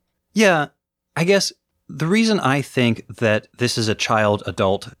behavior. Yeah, I guess the reason I think that this is a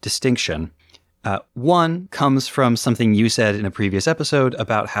child-adult distinction, one, comes from something you said in a previous episode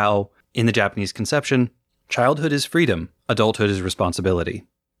about how, in the Japanese conception, childhood is freedom, adulthood is responsibility.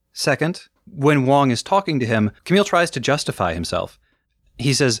 Second, when Wong is talking to him, Camille tries to justify himself.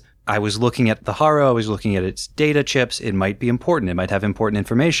 He says, I was looking at the Haro, I was looking at its data chips, it might be important, it might have important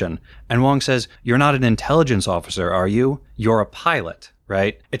information. And Wong says, you're not an intelligence officer, are you? You're a pilot,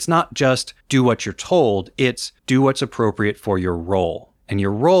 right? It's not just do what you're told, it's do what's appropriate for your role. And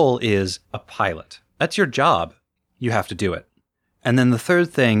your role is a pilot. That's your job. You have to do it. And then the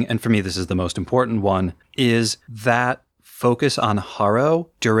third thing, and for me this is the most important one, is that focus on Haro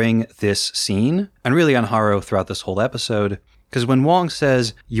during this scene, and really on Haro throughout this whole episode. Because when Wong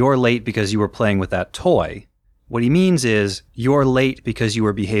says, you're late because you were playing with that toy, what he means is, you're late because you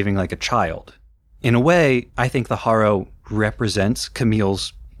were behaving like a child. In a way, I think the Haro represents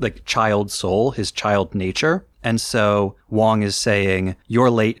Camille's child soul, his child nature. And so Wong is saying,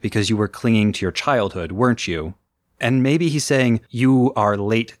 you're late because you were clinging to your childhood, weren't you? And maybe he's saying, you are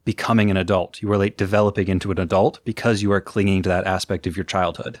late becoming an adult. You were late developing into an adult because you are clinging to that aspect of your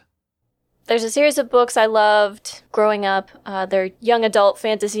childhood. There's a series of books I loved growing up. They're young adult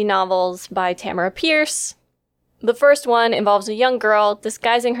fantasy novels by Tamara Pierce. The first one involves a young girl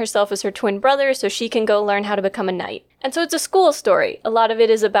disguising herself as her twin brother so she can go learn how to become a knight. And so it's a school story. A lot of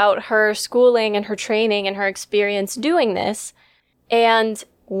it is about her schooling and her training and her experience doing this. And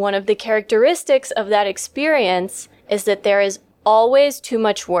one of the characteristics of that experience is that there is always too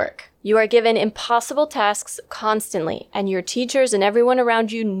much work. You are given impossible tasks constantly, and your teachers and everyone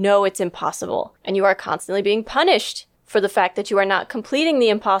around you know it's impossible. And you are constantly being punished for the fact that you are not completing the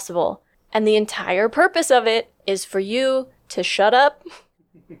impossible. And the entire purpose of it is for you to shut up,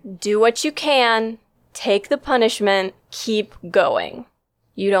 do what you can, take the punishment, keep going.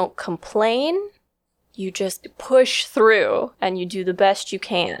 You don't complain, you just push through, and you do the best you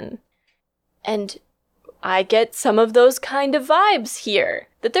can. And I get some of those kind of vibes here.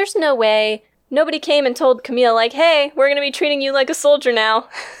 That there's no way, nobody came and told Camille hey, we're going to be treating you like a soldier now.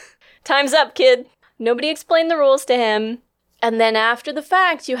 Time's up, kid. Nobody explained the rules to him. And then after the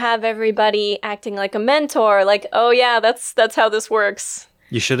fact, you have everybody acting like a mentor, oh yeah, that's how this works.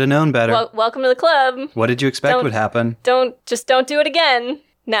 You should have known better. Well, welcome to the club. What did you expect would happen? Don't do it again.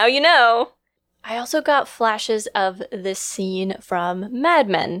 Now you know. I also got flashes of this scene from Mad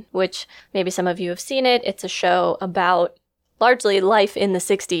Men, which maybe some of you have seen it. It's a show about largely life in the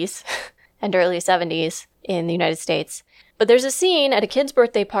 60s and early 70s in the United States. But there's a scene at a kid's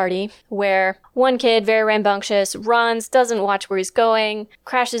birthday party where one kid, very rambunctious, runs, doesn't watch where he's going,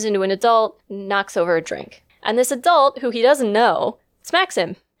 crashes into an adult, knocks over a drink. And this adult, who he doesn't know, smacks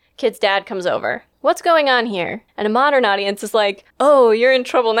him. Kid's dad comes over. What's going on here? And a modern audience is like, oh, you're in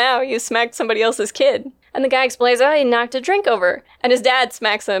trouble now. You smacked somebody else's kid. And the guy explains, oh, he knocked a drink over. And his dad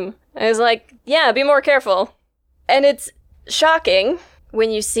smacks him. And he's like, yeah, be more careful. And it's shocking when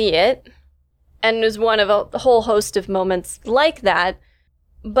you see it. And it was one of a whole host of moments like that.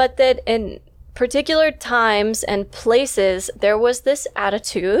 But that in particular times and places, there was this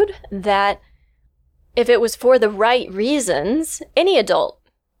attitude that if it was for the right reasons, any adult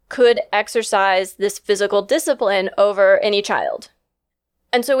could exercise this physical discipline over any child.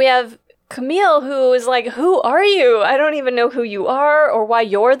 And so we have Camille, who is like, who are you? I don't even know who you are or why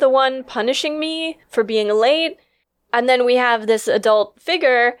you're the one punishing me for being late. And then we have this adult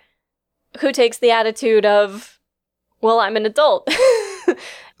figure who takes the attitude of, well, I'm an adult.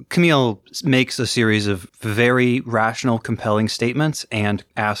 Camille makes a series of very rational, compelling statements and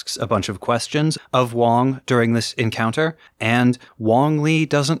asks a bunch of questions of Wong during this encounter. And Wong Lee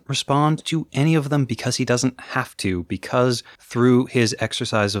doesn't respond to any of them because he doesn't have to, because through his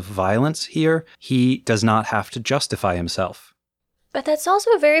exercise of violence here, he does not have to justify himself. But that's also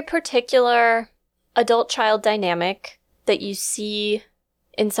a very particular adult-child dynamic that you see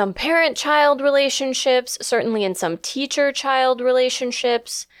in some parent-child relationships, certainly in some teacher-child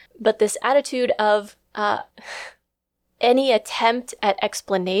relationships, but this attitude of any attempt at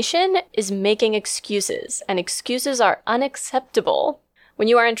explanation is making excuses, and excuses are unacceptable. When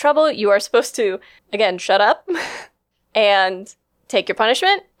you are in trouble, you are supposed to, again, shut up and take your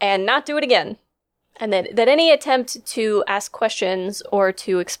punishment and not do it again. And that any attempt to ask questions or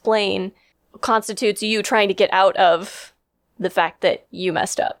to explain constitutes you trying to get out of the fact that you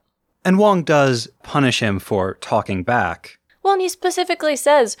messed up. And Wong does punish him for talking back. Well, and he specifically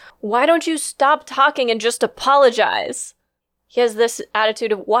says, why don't you stop talking and just apologize? He has this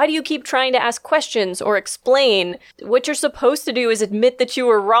attitude of, why do you keep trying to ask questions or explain? What you're supposed to do is admit that you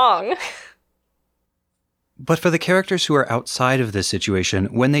were wrong. But for the characters who are outside of this situation,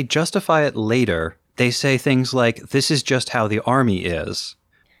 when they justify it later, they say things like, this is just how the army is.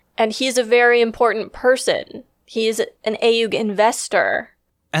 And he's a very important person. He's an AUG investor.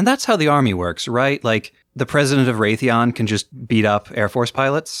 And that's how the army works, right? Like, the president of Raytheon can just beat up Air Force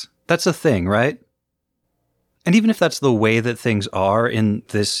pilots. That's a thing, right? And even if that's the way that things are in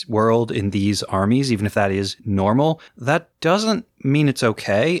this world, in these armies, even if that is normal, that doesn't mean it's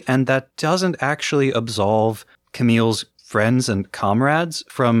okay, and that doesn't actually absolve Camille's friends and comrades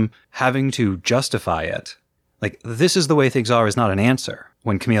from having to justify it. Like, this is the way things are is not an answer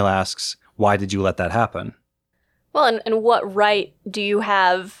when Camille asks, why did you let that happen? Well, and what right do you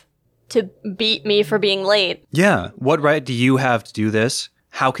have to beat me for being late? Yeah, what right do you have to do this?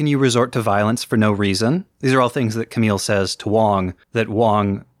 How can you resort to violence for no reason? These are all things that Camille says to Wong that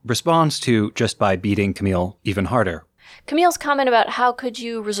Wong responds to just by beating Camille even harder. Camille's comment about how could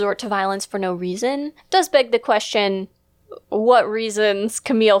you resort to violence for no reason does beg the question, what reasons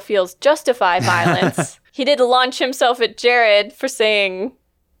Camille feels justify violence. He did launch himself at Jared for saying,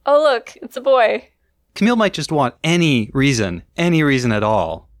 oh look, it's a boy. Camille might just want any reason at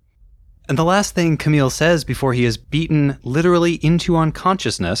all. And the last thing Camille says before he is beaten literally into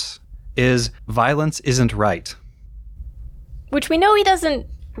unconsciousness is, violence isn't right. Which we know he doesn't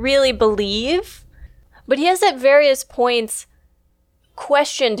really believe, but he has at various points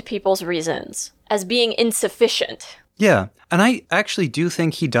questioned people's reasons as being insufficient. Yeah, and I actually do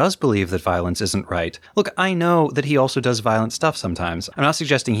think he does believe that violence isn't right. Look, I know that he also does violent stuff sometimes. I'm not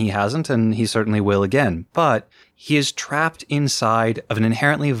suggesting he hasn't, and he certainly will again, but he is trapped inside of an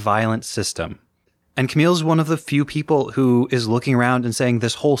inherently violent system. And Camille's one of the few people who is looking around and saying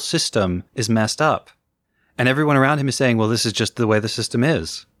this whole system is messed up. And everyone around him is saying, well, this is just the way the system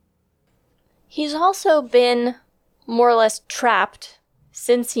is. He's also been more or less trapped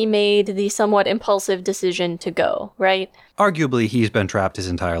since he made the somewhat impulsive decision to go, right? Arguably, he's been trapped his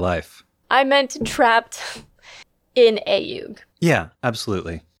entire life. I meant trapped in AUG. Yeah,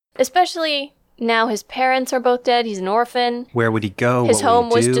 absolutely. Especially now his parents are both dead. He's an orphan. Where would he go? His home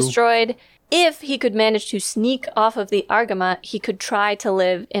was do? destroyed. If he could manage to sneak off of the Argama, he could try to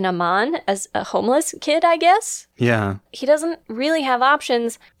live in Amman as a homeless kid, I guess. Yeah. He doesn't really have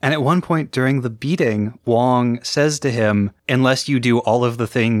options. And at one point during the beating, Wong says to him, unless you do all of the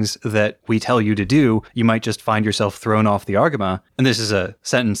things that we tell you to do, you might just find yourself thrown off the Argama. And this is a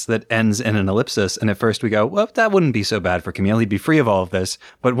sentence that ends in an ellipsis. And at first we go, well, that wouldn't be so bad for Camille. He'd be free of all of this.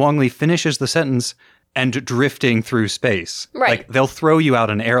 But Wong Lee finishes the sentence and drifting through space. Right. Like, they'll throw you out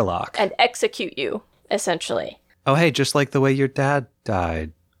an airlock. And execute you, essentially. Oh, hey, just like the way your dad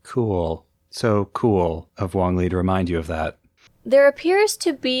died. Cool. So cool of Wong Lee to remind you of that. There appears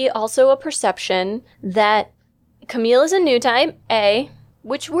to be also a perception that Camille is a new type, A,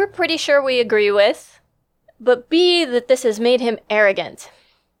 which we're pretty sure we agree with, but B, that this has made him arrogant.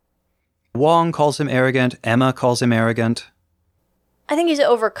 Wong calls him arrogant. Emma calls him arrogant. I think he's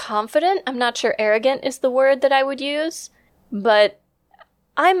overconfident. I'm not sure arrogant is the word that I would use, but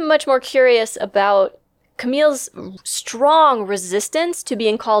I'm much more curious about Camille's strong resistance to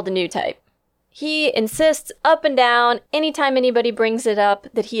being called a new type. He insists up and down anytime anybody brings it up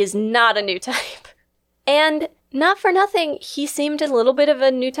that he is not a new type. And not for nothing, he seemed a little bit of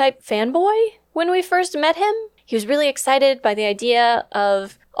a new type fanboy when we first met him. He was really excited by the idea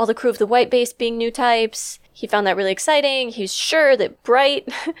of all the crew of the White Base being new types. He found that really exciting. He's sure that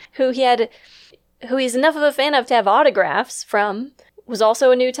Bright, who he's enough of a fan of to have autographs from, was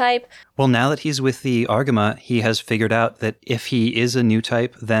also a new type. Well, now that he's with the Argama, he has figured out that if he is a new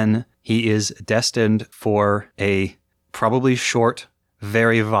type, then he is destined for a probably short,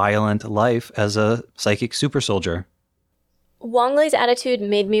 very violent life as a psychic super soldier. Wong Lei's attitude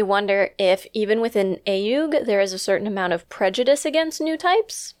made me wonder if, even within Ayug, there is a certain amount of prejudice against new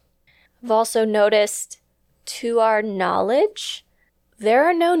types. I've also noticed, to our knowledge, there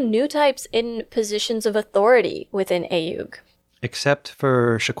are no new types in positions of authority within Ayug. Except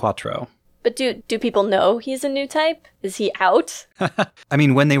for Shaquatro. But do people know he's a new type? Is he out? I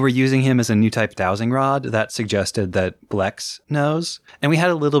mean, when they were using him as a new type dowsing rod, that suggested that Blex knows. And we had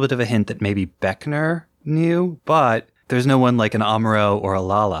a little bit of a hint that maybe Beckner knew, but there's no one like an Amuro or a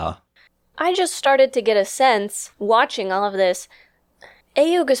Lala. I just started to get a sense, watching all of this,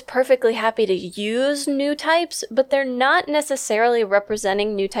 Ayug is perfectly happy to use new types, but they're not necessarily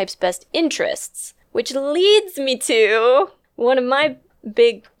representing new types' best interests. Which leads me to one of my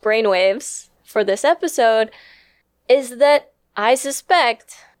big brainwaves for this episode, is that I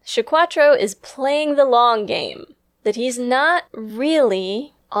suspect Shaquatro is playing the long game. That he's not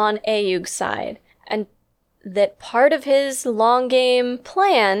really on Ayug's side. And that part of his long game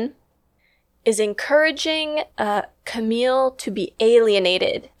plan is encouraging Camille to be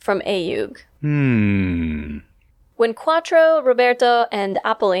alienated from Ayug. When Quattro, Roberto, and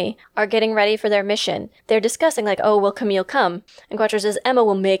Apoli are getting ready for their mission, they're discussing like, oh, will Camille come? And Quattro says, Emma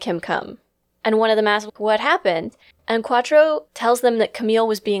will make him come. And one of them asks, what happened? And Quattro tells them that Camille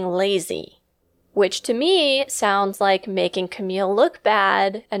was being lazy, which to me sounds like making Camille look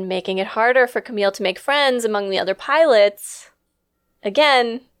bad and making it harder for Camille to make friends among the other pilots.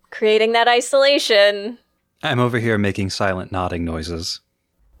 Again, creating that isolation. I'm over here making silent nodding noises.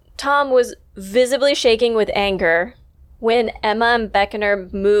 Tom was visibly shaking with anger when Emma and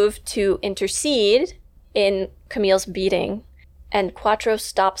Beckner moved to intercede in Camille's beating, and Quattro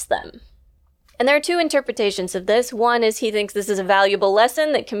stops them. And there are two interpretations of this. One is he thinks this is a valuable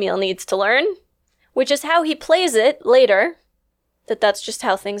lesson that Camille needs to learn, which is how he plays it later, that that's just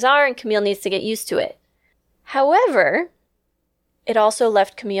how things are and Camille needs to get used to it. However, it also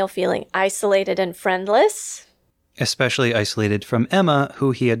left Camille feeling isolated and friendless. Especially isolated from Emma,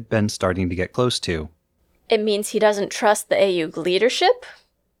 who he had been starting to get close to. It means he doesn't trust the Ayug leadership.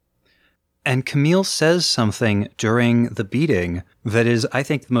 And Camille says something during the beating that is, I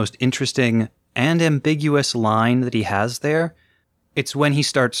think, the most interesting and ambiguous line that he has there. It's when he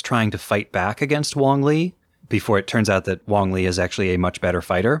starts trying to fight back against Wong Lei, before it turns out that Wong Lei is actually a much better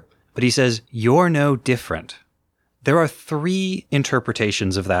fighter. But he says, "You're no different." There are three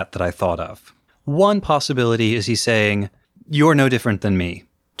interpretations of that I thought of. One possibility is he's saying, "You're no different than me."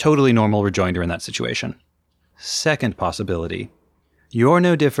 Totally normal rejoinder in that situation. Second possibility, "You're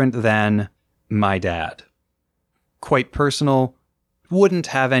no different than my dad." Quite personal, wouldn't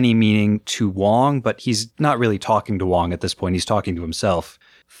have any meaning to Wong, but he's not really talking to Wong at this point. He's talking to himself.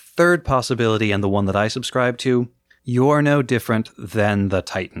 Third possibility, and the one that I subscribe to, "You're no different than the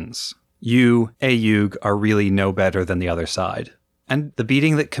Titans. You, Ayug, are really no better than the other side." And the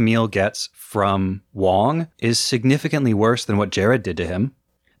beating that Camille gets from Wong is significantly worse than what Jared did to him.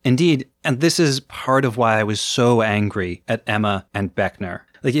 Indeed, and this is part of why I was so angry at Emma and Beckner.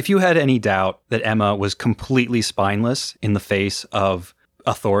 Like, if you had any doubt that Emma was completely spineless in the face of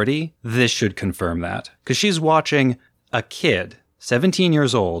authority, this should confirm that. Because she's watching a kid, 17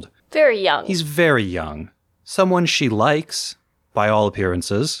 years old. Very young. He's very young. Someone she likes, by all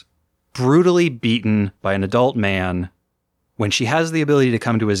appearances, brutally beaten by an adult man when she has the ability to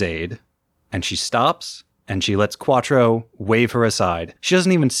come to his aid, and she stops, and she lets Quattro wave her aside. She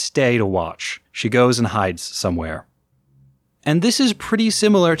doesn't even stay to watch. She goes and hides somewhere. And this is pretty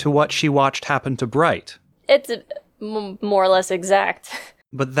similar to what she watched happen to Bright. It's more or less exact.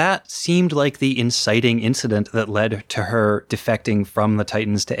 But that seemed like the inciting incident that led to her defecting from the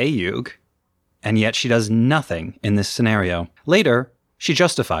Titans to Ayug. And yet she does nothing in this scenario. Later, she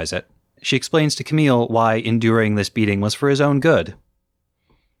justifies it. She explains to Camille why enduring this beating was for his own good.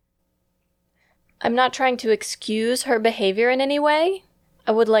 I'm not trying to excuse her behavior in any way.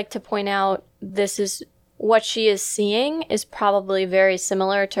 I would like to point out this is what she is seeing is probably very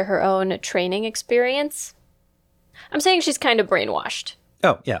similar to her own training experience. I'm saying she's kind of brainwashed.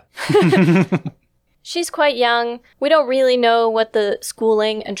 Oh, yeah. She's quite young. We don't really know what the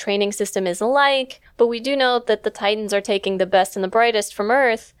schooling and training system is like, but we do know that the Titans are taking the best and the brightest from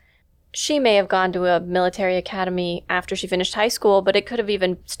Earth. She may have gone to a military academy after she finished high school, but it could have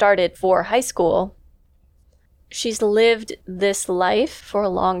even started for high school. she's lived this life for a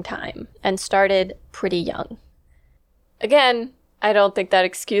long time and started pretty young. Again, I don't think that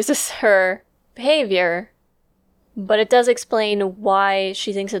excuses her behavior, but it does explain why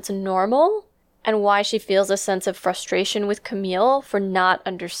she thinks it's normal and why she feels a sense of frustration with Camille for not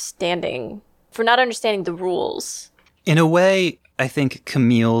understanding the rules. In a way, I think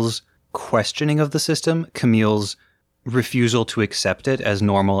Camille's questioning of the system, Camille's refusal to accept it as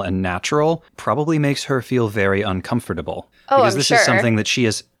normal and natural, probably makes her feel very uncomfortable. Because this is something that she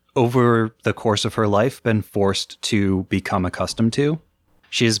has, over the course of her life, been forced to become accustomed to.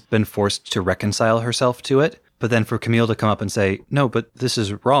 She has been forced to reconcile herself to it. But then for Camille to come up and say, no, but this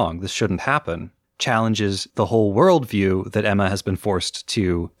is wrong, this shouldn't happen, challenges the whole worldview that Emma has been forced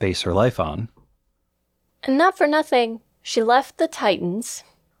to base her life on. And not for nothing, she left the Titans.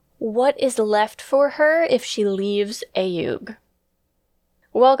 What is left for her if she leaves Ayug?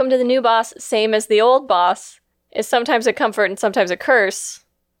 Welcome to the new boss, same as the old boss, is sometimes a comfort and sometimes a curse.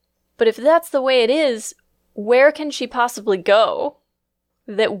 But if that's the way it is, where can she possibly go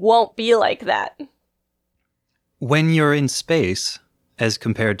that won't be like that? When you're in space, as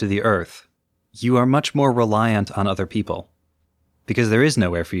compared to the Earth, you are much more reliant on other people. Because there is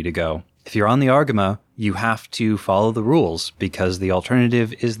nowhere for you to go. If you're on the Argama, you have to follow the rules, because the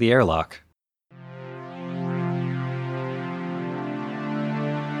alternative is the airlock.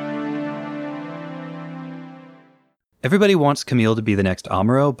 Everybody wants Camille to be the next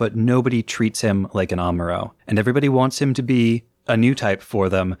Amuro, but nobody treats him like an Amuro. And everybody wants him to be a new type for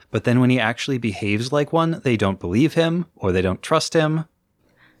them, but then when he actually behaves like one, they don't believe him, or they don't trust him.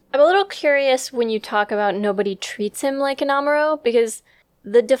 I'm a little curious when you talk about nobody treats him like an Amuro, because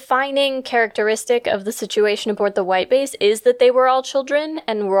the defining characteristic of the situation aboard the White Base is that they were all children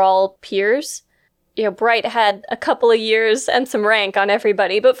and were all peers. You know, Bright had a couple of years and some rank on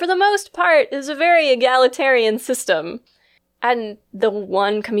everybody, but for the most part, it was a very egalitarian system. And the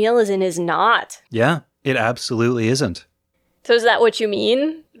one Camille is in is not. Yeah, it absolutely isn't. So is that what you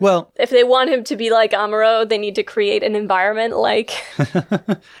mean? Well, if they want him to be like Amuro, they need to create an environment like...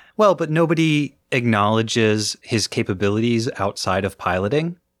 Well, but nobody acknowledges his capabilities outside of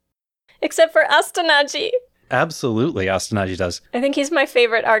piloting. Except for Astanagi. Absolutely, Astanagi does. I think he's my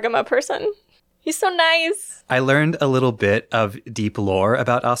favorite Argama person. He's so nice. I learned a little bit of deep lore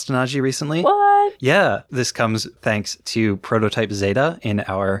about Astanagi recently. What? Yeah, this comes thanks to Prototype Zeta in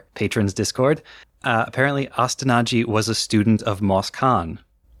our patrons Discord. Apparently, Astanagi was a student of Mos Khan.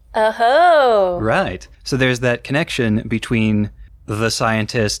 Oh. Right. So there's that connection between the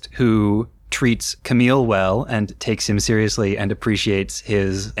scientist who treats Camille well and takes him seriously and appreciates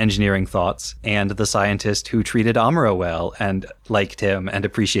his engineering thoughts, and the scientist who treated Amuro well and liked him and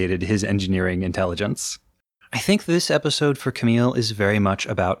appreciated his engineering intelligence. I think this episode for Camille is very much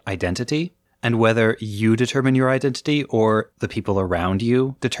about identity, and whether you determine your identity or the people around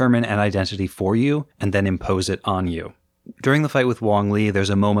you determine an identity for you and then impose it on you. During the fight with Wong Li,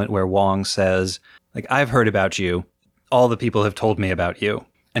 there's a moment where Wong says, I've heard about you. All the people have told me about you.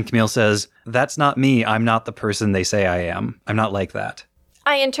 And Camille says, that's not me. I'm not the person they say I am. I'm not like that.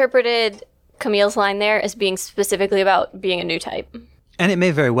 I interpreted Camille's line there as being specifically about being a new type. And it may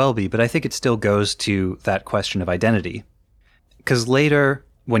very well be, but I think it still goes to that question of identity. Because later,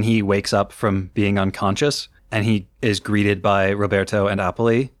 when he wakes up from being unconscious and he is greeted by Roberto and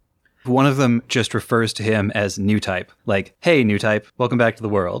Apolli, one of them just refers to him as new type. Like, hey, new type, welcome back to the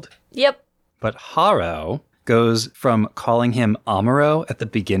world. Yep. But Haro goes from calling him Amuro at the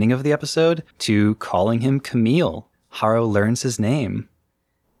beginning of the episode to calling him Camille. Haro learns his name.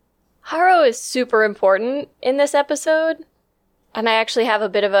 Haro is super important in this episode, and I actually have a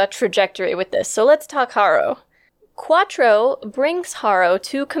bit of a trajectory with this, so let's talk Haro. Quattro brings Haro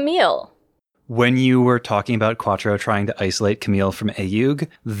to Camille. When you were talking about Quattro trying to isolate Camille from Ayug,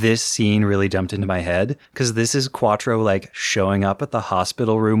 this scene really jumped into my head, because this is Quattro, showing up at the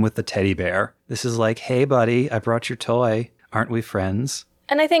hospital room with the teddy bear. This is like, hey, buddy, I brought your toy. Aren't we friends?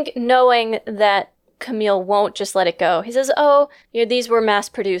 And I think knowing that Camille won't just let it go, he says, these were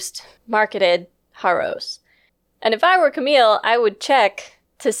mass-produced, marketed Haros. And if I were Camille, I would check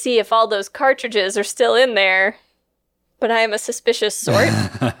to see if all those cartridges are still in there. But I am a suspicious sort.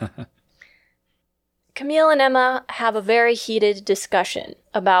 Camille and Emma have a very heated discussion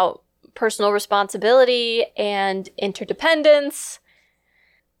about personal responsibility and interdependence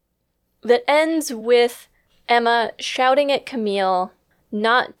that ends with Emma shouting at Camille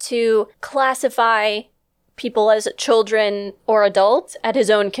not to classify people as children or adults at his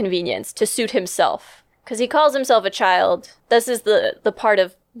own convenience to suit himself. Because he calls himself a child. This is the part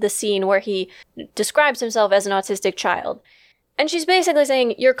of the scene where he describes himself as an autistic child. And she's basically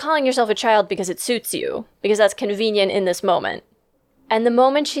saying, you're calling yourself a child because it suits you, because that's convenient in this moment. And the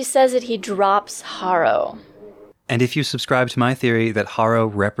moment she says it, he drops Harrow. And if you subscribe to my theory that Harrow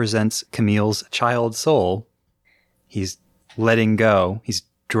represents Camille's child soul, he's letting go, he's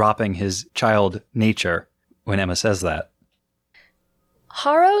dropping his child nature when Emma says that.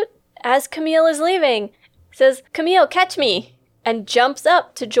 Harrow, as Camille is leaving, says, Camille, catch me, and jumps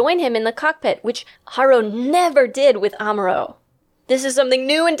up to join him in the cockpit, which Harrow never did with Amuro. This is something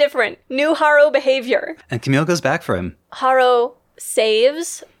new and different, new Harrow behavior. And Camille goes back for him. Harrow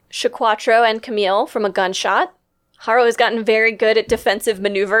saves Shaquatro and Camille from a gunshot. Harrow has gotten very good at defensive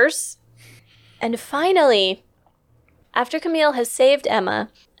maneuvers. And finally, after Camille has saved Emma,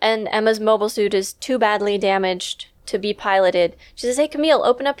 and Emma's mobile suit is too badly damaged to be piloted, she says, hey, Camille,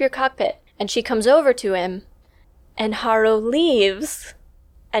 open up your cockpit. And she comes over to him, and Harrow leaves,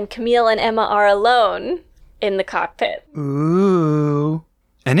 and Camille and Emma are alone in the cockpit. Ooh.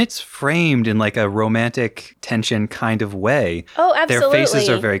 And it's framed in like a romantic tension kind of way. Oh, absolutely. Their faces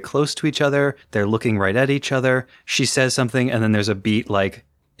are very close to each other. They're looking right at each other. She says something, and then there's a beat like,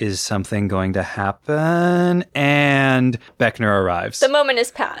 is something going to happen? And Beckner arrives. The moment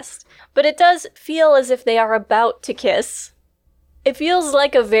is past. But it does feel as if they are about to kiss. It feels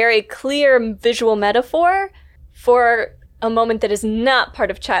like a very clear visual metaphor for a moment that is not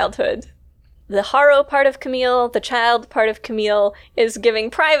part of childhood. The Harrow part of Camille, the child part of Camille, is giving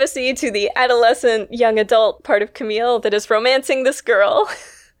privacy to the adolescent, young adult part of Camille that is romancing this girl.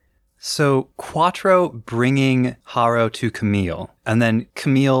 So Quattro bringing Harrow to Camille, and then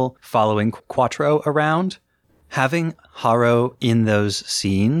Camille following Quattro around. Having Harrow in those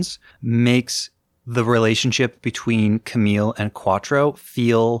scenes makes the relationship between Camille and Quattro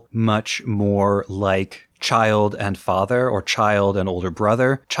feel much more like child and father, or child and older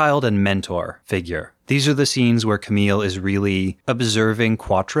brother, child and mentor figure. These are the scenes where Camille is really observing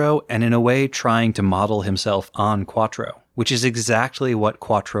Quattro and in a way trying to model himself on Quattro, which is exactly what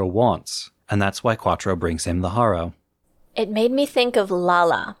Quattro wants. And that's why Quattro brings him the Harrow. It made me think of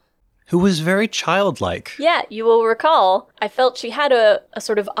Lala, who was very childlike. Yeah, you will recall, I felt she had a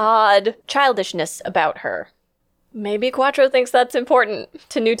sort of odd childishness about her. Maybe Quattro thinks that's important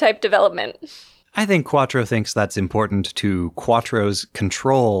to new type development. I think Quattro thinks that's important to Quattro's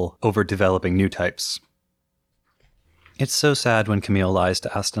control over developing new types. It's so sad when Camille lies to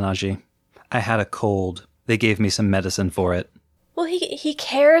Astanagi. I had a cold. They gave me some medicine for it. Well, he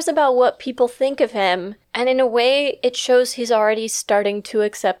cares about what people think of him, and in a way, it shows he's already starting to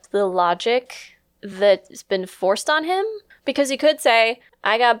accept the logic that's been forced on him. Because he could say,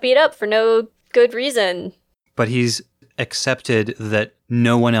 I got beat up for no good reason. But he's accepted that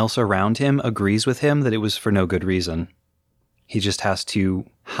no one else around him agrees with him that it was for no good reason. He just has to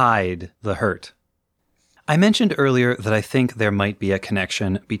hide the hurt. I mentioned earlier that I think there might be a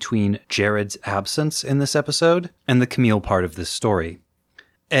connection between Jared's absence in this episode and the Camille part of this story.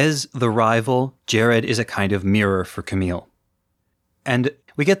 As the rival, Jared is a kind of mirror for Camille. And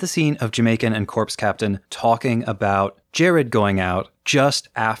we get the scene of Jamaican and Corpse Captain talking about Jared going out just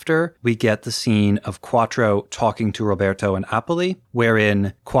after we get the scene of Quattro talking to Roberto and Apolli,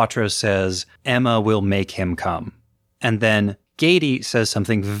 wherein Quattro says, Emma will make him come. And then Gady says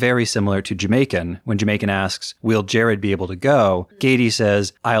something very similar to Jamaican. When Jamaican asks, will Jared be able to go? Gady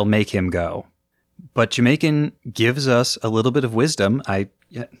says, I'll make him go. But Jamaican gives us a little bit of wisdom.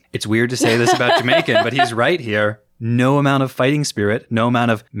 It's weird to say this about Jamaican, but he's right here. No amount of fighting spirit, no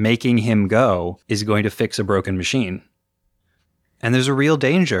amount of making him go is going to fix a broken machine. And there's a real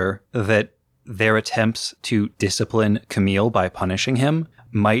danger that their attempts to discipline Camille by punishing him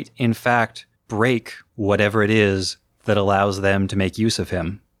might, in fact, break whatever it is that allows them to make use of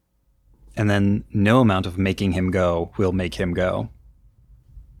him. And then no amount of making him go will make him go.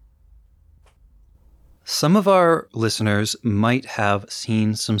 Some of our listeners might have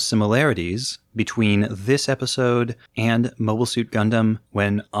seen some similarities between this episode and Mobile Suit Gundam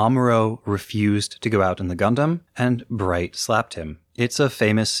when Amuro refused to go out in the Gundam and Bright slapped him. It's a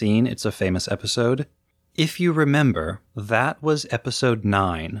famous scene. It's a famous episode. If you remember, that was episode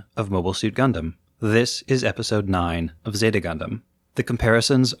 9 of Mobile Suit Gundam. This is episode 9 of Zeta Gundam. The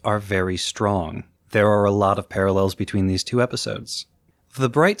comparisons are very strong. There are a lot of parallels between these two episodes. The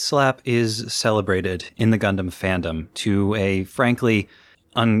Bright slap is celebrated in the Gundam fandom to a, frankly,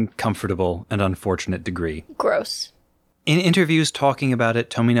 uncomfortable and unfortunate degree. Gross. In interviews talking about it,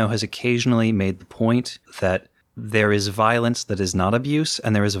 Tomino has occasionally made the point that there is violence that is not abuse,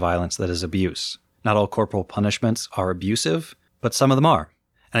 and there is violence that is abuse. Not all corporal punishments are abusive, but some of them are.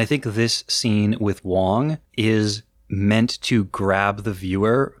 And I think this scene with Wong is meant to grab the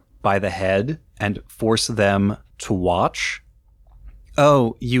viewer by the head and force them to watch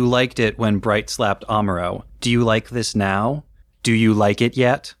Oh, you liked it when Bright slapped Amuro. Do you like this now? Do you like it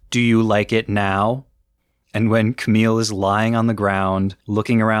yet? Do you like it now? And when Camille is lying on the ground,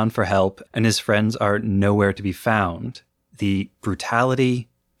 looking around for help, and his friends are nowhere to be found, the brutality,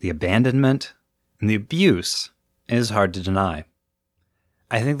 the abandonment, and the abuse is hard to deny.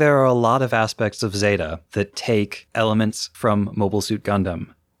 I think there are a lot of aspects of Zeta that take elements from Mobile Suit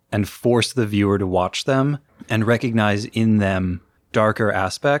Gundam and force the viewer to watch them and recognize in them darker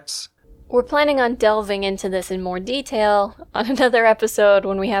aspects. We're planning on delving into this in more detail on another episode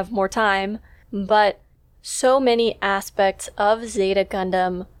when we have more time, but so many aspects of Zeta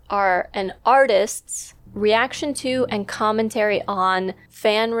Gundam are an artist's reaction to and commentary on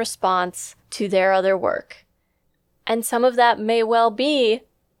fan response to their other work. And some of that may well be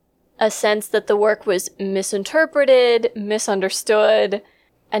a sense that the work was misinterpreted, misunderstood,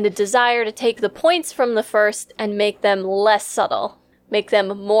 and a desire to take the points from the first and make them less subtle, make them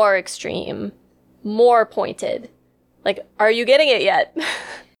more extreme, more pointed. Like, are you getting it yet?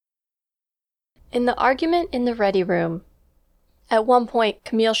 In the argument in the ready room, at one point,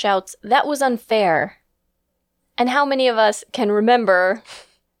 Camille shouts, "That was unfair." And how many of us can remember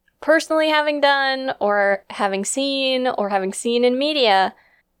personally having done, or having seen in media,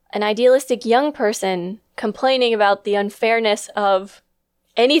 an idealistic young person complaining about the unfairness of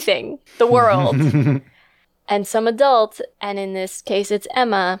anything, the world. And some adult, and in this case it's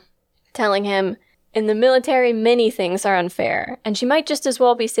Emma, telling him, in the military many things are unfair. And she might just as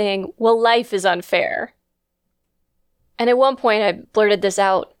well be saying, well, life is unfair. And at one point I blurted this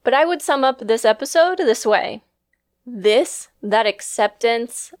out, but I would sum up this episode this way. That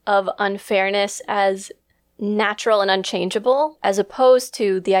acceptance of unfairness as natural and unchangeable, as opposed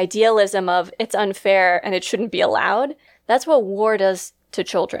to the idealism of it's unfair and it shouldn't be allowed, that's what war does to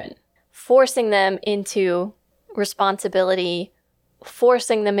children. Forcing them into responsibility,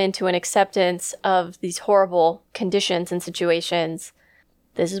 forcing them into an acceptance of these horrible conditions and situations.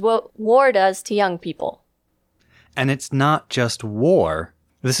 This is what war does to young people. And it's not just war.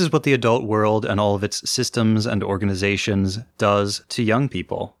 This is what the adult world and all of its systems and organizations does to young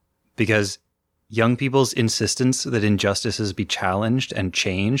people. Because young people's insistence that injustices be challenged and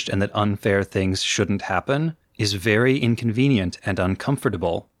changed and that unfair things shouldn't happen is very inconvenient and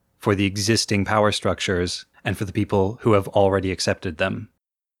uncomfortable for the existing power structures and for the people who have already accepted them.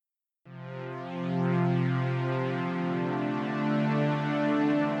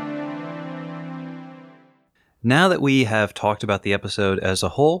 Now that we have talked about the episode as a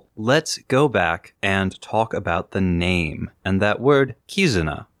whole, let's go back and talk about the name and that word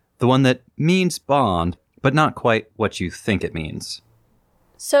Kizuna, the one that means bond, but not quite what you think it means.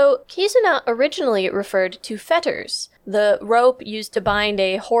 So, Kizuna originally referred to fetters, the rope used to bind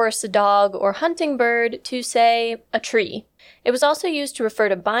a horse, a dog, or hunting bird to, say, a tree. It was also used to refer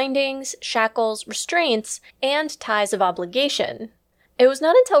to bindings, shackles, restraints, and ties of obligation. It was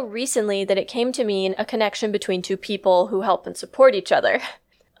not until recently that it came to mean a connection between two people who help and support each other.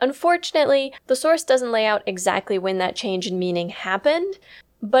 Unfortunately, the source doesn't lay out exactly when that change in meaning happened,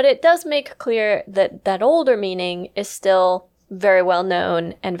 but it does make clear that that older meaning is still very well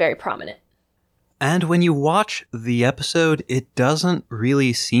known and very prominent. And when you watch the episode, it doesn't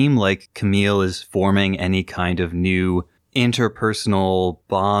really seem like Camille is forming any kind of new interpersonal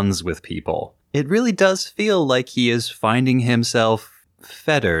bonds with people. It really does feel like he is finding himself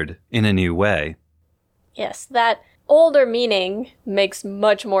fettered in a new way. Yes, that older meaning makes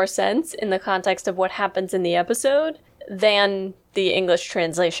much more sense in the context of what happens in the episode than the English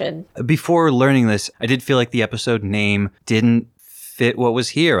translation. Before learning this, I did feel like the episode name didn't fit what was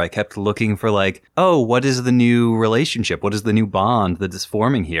here. I kept looking for like, oh, what is the new relationship? What is the new bond that is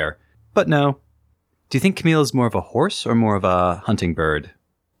forming here? But no. Do you think Camille is more of a horse or more of a hunting bird?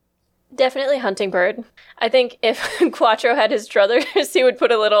 Definitely hunting bird. I think if Quattro had his druthers, he would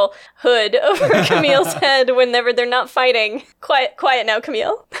put a little hood over Camille's head whenever they're not fighting. Quiet now,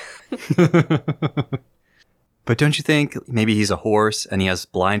 Camille. But don't you think maybe he's a horse and he has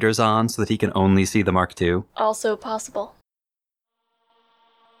blinders on so that he can only see the Mark II? Also possible.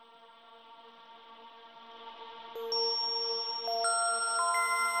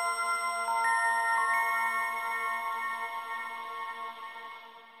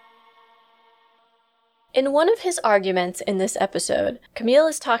 In one of his arguments in this episode, Camille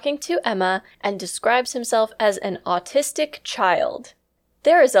is talking to Emma and describes himself as an autistic child.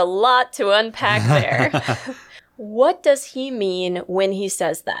 There is a lot to unpack there. What does he mean when he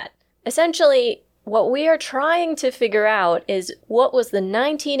says that? Essentially, what we are trying to figure out is what was the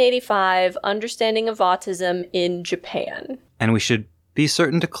 1985 understanding of autism in Japan. And we should be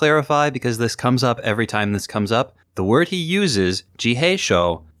certain to clarify, because this comes up every time this comes up, The word he uses,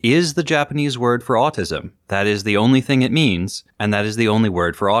 jiheisho, is the Japanese word for autism. That is the only thing it means, and that is the only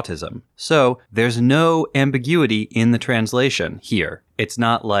word for autism. So there's no ambiguity in the translation here. It's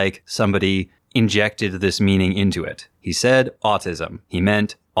not like somebody injected this meaning into it. He said autism. He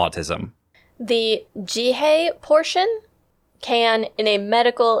meant autism. The jihei portion can, in a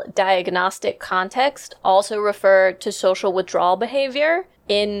medical diagnostic context, also refer to social withdrawal behavior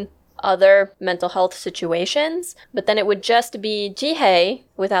in other mental health situations, but then it would just be jihei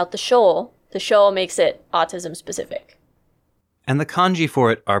without the shou. The shou makes it autism specific. And the kanji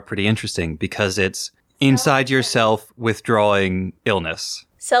for it are pretty interesting because it's inside yourself withdrawing illness.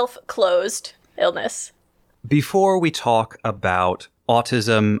 Self-closed illness. Before we talk about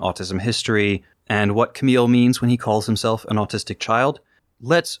autism history, and what Camille means when he calls himself an autistic child,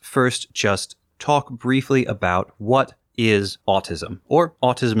 let's first just talk briefly about what is autism, or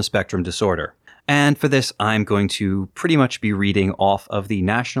autism spectrum disorder. And for this, I'm going to pretty much be reading off of the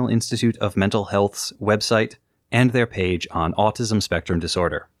National Institute of Mental Health's website and their page on autism spectrum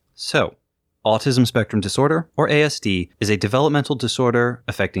disorder. So, autism spectrum disorder, or ASD, is a developmental disorder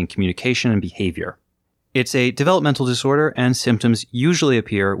affecting communication and behavior. It's a developmental disorder, and symptoms usually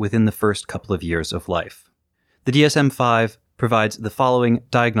appear within the first couple of years of life. The DSM-5 provides the following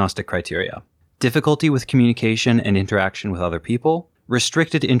diagnostic criteria: difficulty with communication and interaction with other people,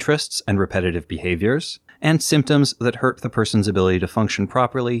 restricted interests and repetitive behaviors, and symptoms that hurt the person's ability to function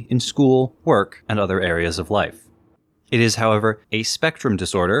properly in school, work, and other areas of life. It is, however, a spectrum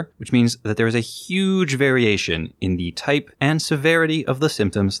disorder, which means that there is a huge variation in the type and severity of the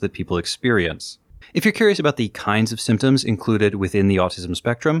symptoms that people experience. If you're curious about the kinds of symptoms included within the autism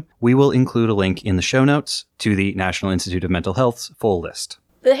spectrum, we will include a link in the show notes to the National Institute of Mental Health's full list.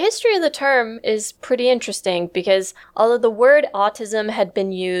 The history of the term is pretty interesting because although the word autism had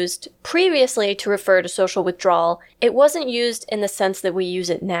been used previously to refer to social withdrawal, it wasn't used in the sense that we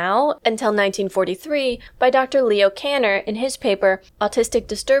use it now until 1943 by Dr. Leo Kanner in his paper Autistic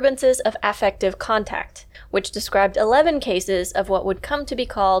Disturbances of Affective Contact, which described 11 cases of what would come to be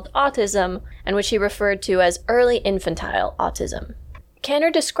called autism and which he referred to as early infantile autism.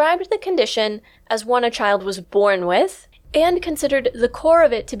 Kanner described the condition as one a child was born with, and considered the core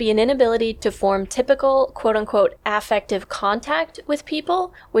of it to be an inability to form typical, quote-unquote, affective contact with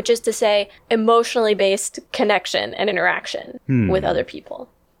people, which is to say, emotionally based connection and interaction with other people.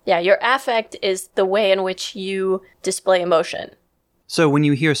 Yeah, your affect is the way in which you display emotion. So when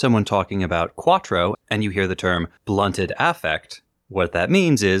you hear someone talking about Quattro and you hear the term blunted affect, what that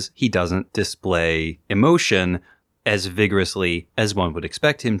means is he doesn't display emotion as vigorously as one would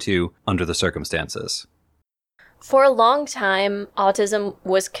expect him to under the circumstances. For a long time, autism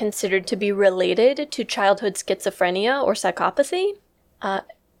was considered to be related to childhood schizophrenia or psychopathy.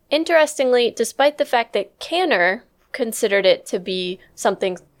 Interestingly, despite the fact that Kanner considered it to be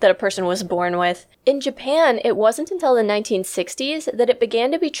something that a person was born with, in Japan, it wasn't until the 1960s that it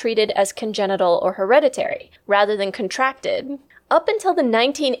began to be treated as congenital or hereditary, rather than contracted. Up until the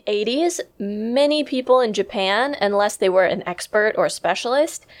 1980s, many people in Japan, unless they were an expert or a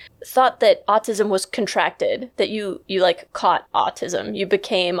specialist, thought that autism was contracted, that you caught autism. You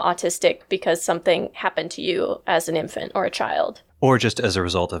became autistic because something happened to you as an infant or a child. Or just as a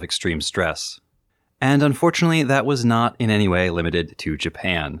result of extreme stress. And unfortunately, that was not in any way limited to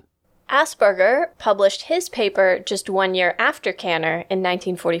Japan. Asperger published his paper just 1 year after Kanner in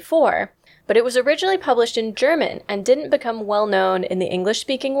 1944. But it was originally published in German and didn't become well known in the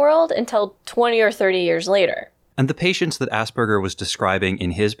English-speaking world until 20 or 30 years later. And the patients that Asperger was describing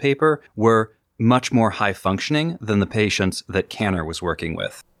in his paper were much more high-functioning than the patients that Kanner was working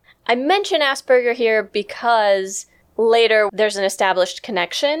with. I mention Asperger here because later there's an established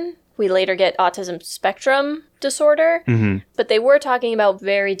connection. We later get autism spectrum disorder, but they were talking about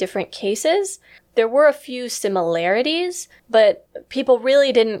very different cases. There were a few similarities, but people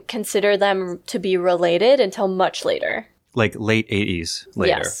really didn't consider them to be related until much later. Like late 80s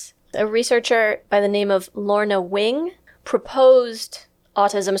later. Yes. A researcher by the name of Lorna Wing proposed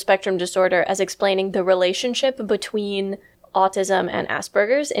autism spectrum disorder as explaining the relationship between autism and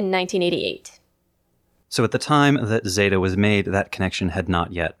Asperger's in 1988. So at the time that Zeta was made, that connection had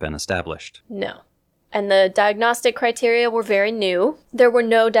not yet been established. No. And the diagnostic criteria were very new. There were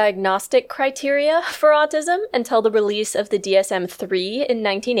no diagnostic criteria for autism until the release of the DSM-3 in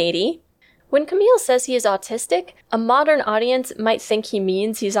 1980. When Camille says he is autistic, a modern audience might think he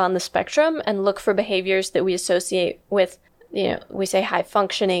means he's on the spectrum and look for behaviors that we associate with, we say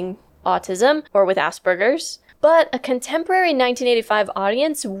high-functioning autism or with Asperger's. But a contemporary 1985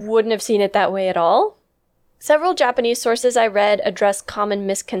 audience wouldn't have seen it that way at all. Several Japanese sources I read address common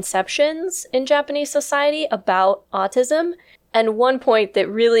misconceptions in Japanese society about autism. And one point that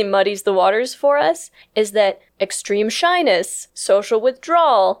really muddies the waters for us is that extreme shyness, social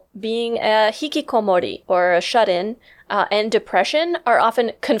withdrawal, being a hikikomori, or a shut-in, and depression are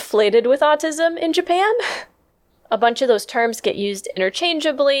often conflated with autism in Japan. A bunch of those terms get used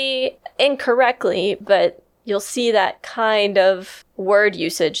interchangeably, incorrectly, but you'll see that kind of word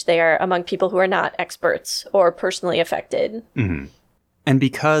usage there among people who are not experts or personally affected. Mm-hmm. And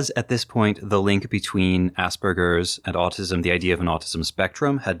because at this point, the link between Asperger's and autism, the idea of an autism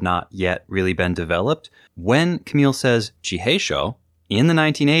spectrum, had not yet really been developed, when Camille says jiheisho in the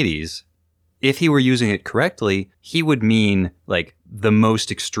 1980s, if he were using it correctly, he would mean like the most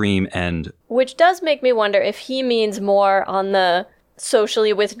extreme end. Which does make me wonder if he means more on the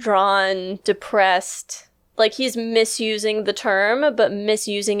socially withdrawn, depressed, like he's misusing the term, but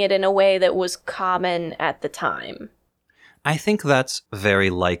misusing it in a way that was common at the time. I think that's very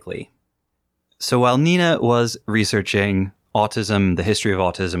likely. So while Nina was researching autism, the history of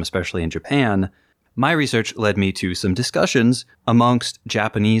autism, especially in Japan, my research led me to some discussions amongst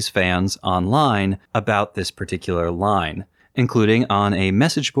Japanese fans online about this particular line, including on a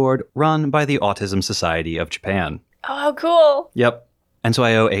message board run by the Autism Society of Japan. Oh, cool. Yep. And so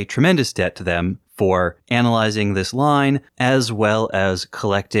I owe a tremendous debt to them for analyzing this line, as well as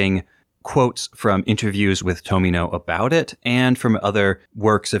collecting quotes from interviews with Tomino about it and from other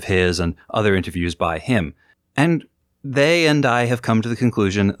works of his and other interviews by him. And they and I have come to the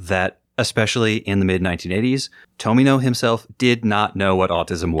conclusion that, especially in the mid-1980s, Tomino himself did not know what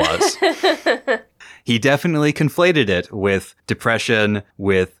autism was. He definitely conflated it with depression,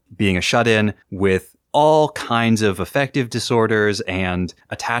 with being a shut-in, with all kinds of affective disorders and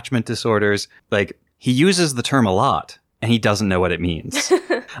attachment disorders. Like, he uses the term a lot, and he doesn't know what it means.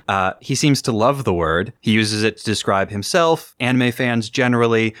 He seems to love the word. He uses it to describe himself, anime fans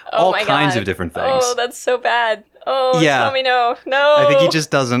generally, all kinds of different things. Oh, that's so bad. Oh, yeah. Tell me no. No. I think he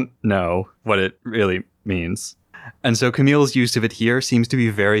just doesn't know what it really means. And so Camille's use of it here seems to be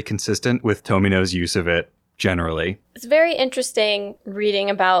very consistent with Tomino's use of it generally. It's very interesting reading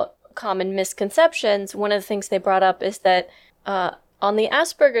about common misconceptions. One of the things they brought up is that on the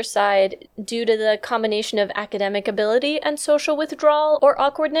Asperger side, due to the combination of academic ability and social withdrawal or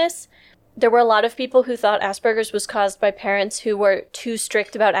awkwardness, there were a lot of people who thought Asperger's was caused by parents who were too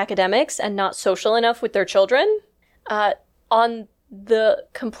strict about academics and not social enough with their children. On the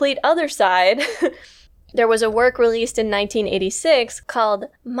complete other side, there was a work released in 1986 called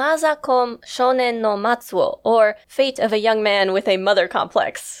Mazakom Shonen no Matsuo, or Fate of a Young Man with a Mother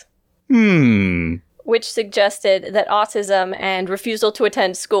Complex. Which suggested that autism and refusal to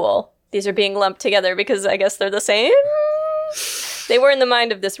attend school, these are being lumped together because I guess they're the same? They were in the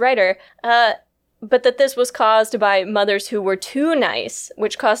mind of this writer, but that this was caused by mothers who were too nice,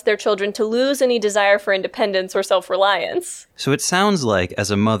 which caused their children to lose any desire for independence or self-reliance. So it sounds like,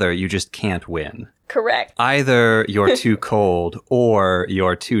 as a mother, you just can't win. Correct. Either you're too cold or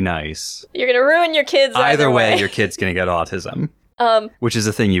you're too nice. You're going to ruin your kids either way. Your kid's going to get autism, which is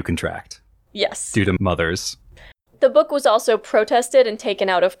a thing you contract. Yes. Due to mothers. The book was also protested and taken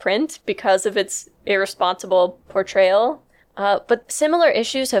out of print because of its irresponsible portrayal. But similar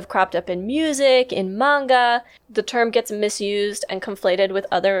issues have cropped up in music, in manga. The term gets misused and conflated with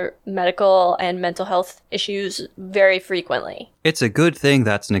other medical and mental health issues very frequently. It's a good thing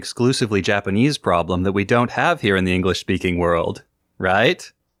that's an exclusively Japanese problem that we don't have here in the English-speaking world, right?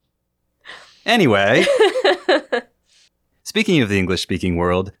 Anyway, speaking of the English-speaking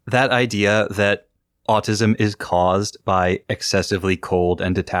world, that idea that autism is caused by excessively cold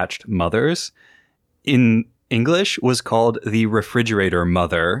and detached mothers in English was called the refrigerator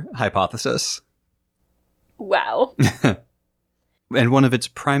mother hypothesis. Wow. And one of its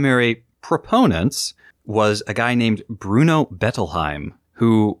primary proponents was a guy named Bruno Bettelheim,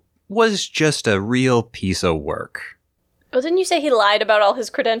 who was just a real piece of work. Well, didn't you say he lied about all his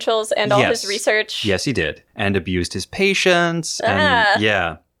credentials and all his research? Yes, he did. And abused his patients. And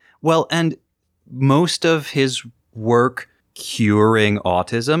yeah. Well, and most of his work curing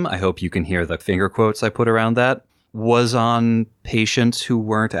autism, I hope you can hear the finger quotes I put around that, was on patients who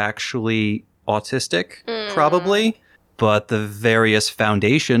weren't actually autistic, probably. But the various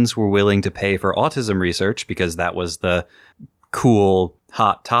foundations were willing to pay for autism research because that was the cool,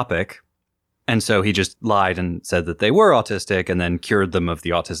 hot topic. And so he just lied and said that they were autistic and then cured them of the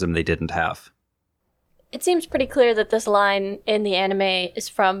autism they didn't have. It seems pretty clear that this line in the anime is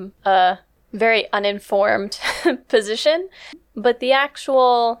from a very uninformed position, but the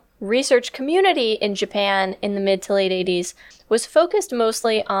actual research community in Japan in the mid to late 80s was focused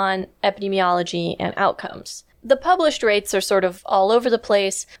mostly on epidemiology and outcomes. The published rates are sort of all over the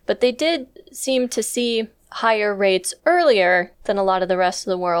place, but they did seem to see higher rates earlier than a lot of the rest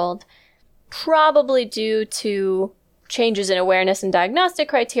of the world, probably due to changes in awareness and diagnostic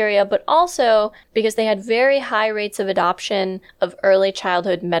criteria, but also because they had very high rates of adoption of early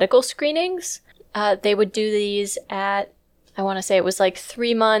childhood medical screenings. They would do these at, I want to say it was like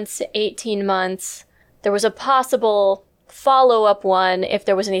 3 months, 18 months. There was a possible follow-up one if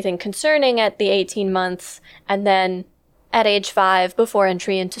there was anything concerning at the 18 months, and then at age 5 before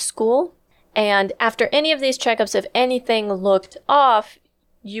entry into school. And after any of these checkups, if anything looked off,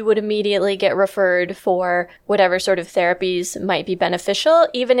 you would immediately get referred for whatever sort of therapies might be beneficial,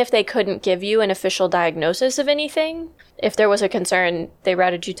 even if they couldn't give you an official diagnosis of anything. If there was a concern, they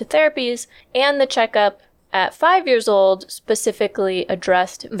routed you to therapies, and the checkup at 5 years old specifically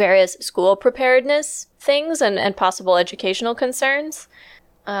addressed various school preparedness things and possible educational concerns.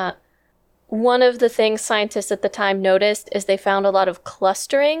 One of the things scientists at the time noticed is they found a lot of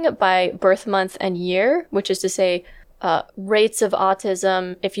clustering by birth month and year, which is to say rates of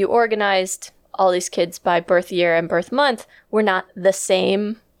autism, if you organized all these kids by birth year and birth month, were not the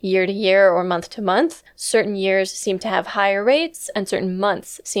same year to year or month to month. Certain years seem to have higher rates and certain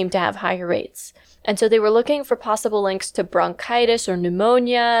months seem to have higher rates. And so they were looking for possible links to bronchitis or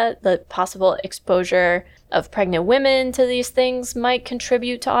pneumonia. The possible exposure of pregnant women to these things might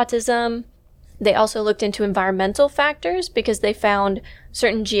contribute to autism. They also looked into environmental factors because they found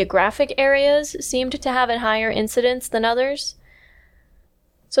certain geographic areas seemed to have a higher incidence than others.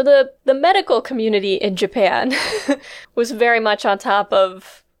 So the medical community in Japan was very much on top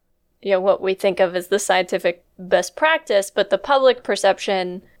of, what we think of as the scientific best practice, but the public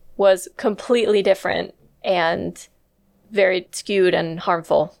perception was completely different and very skewed and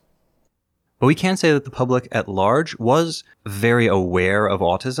harmful. But we can say that the public at large was very aware of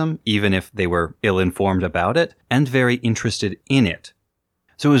autism, even if they were ill-informed about it, and very interested in it.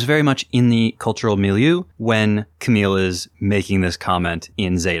 So it was very much in the cultural milieu when Camille is making this comment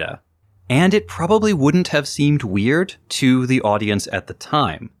in Zeta. And it probably wouldn't have seemed weird to the audience at the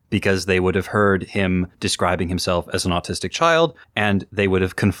time, because they would have heard him describing himself as an autistic child, and they would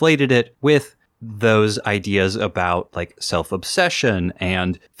have conflated it with those ideas about like self-obsession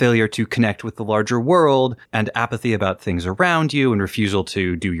and failure to connect with the larger world and apathy about things around you and refusal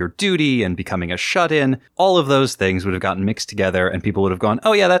to do your duty and becoming a shut-in. All of those things would have gotten mixed together and people would have gone,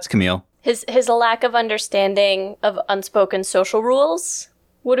 oh yeah, that's Camille. His lack of understanding of unspoken social rules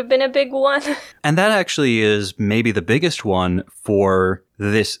would have been a big one. And that actually is maybe the biggest one for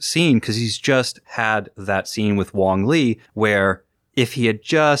this scene, because he's just had that scene with Wong Lee where if he had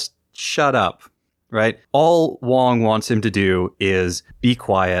just shut up, right? All Wong wants him to do is be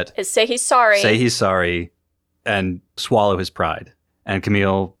quiet. Is say he's sorry. Say he's sorry and swallow his pride. And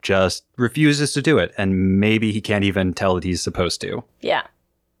Camille just refuses to do it. And maybe he can't even tell that he's supposed to. Yeah.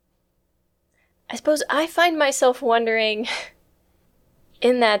 I suppose I find myself wondering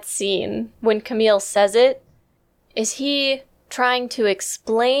in that scene when Camille says it, is he trying to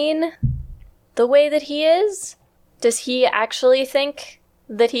explain the way that he is? Does he actually think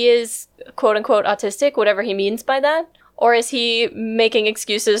that he is quote-unquote autistic, whatever he means by that? Or is he making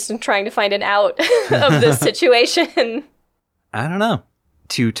excuses and trying to find an out of this situation? I don't know.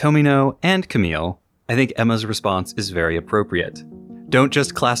 To Tomino and Camille, I think Emma's response is very appropriate. Don't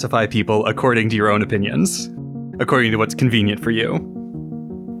just classify people according to your own opinions, according to what's convenient for you.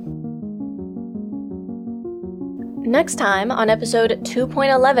 Next time on episode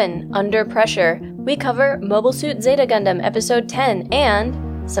 2.11, Under Pressure, we cover Mobile Suit Zeta Gundam episode 10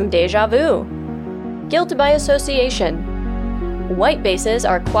 and some deja vu. Guilt by association. White bases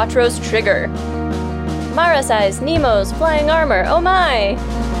are Quattro's trigger. Marasai's Nemo's flying armor, oh my!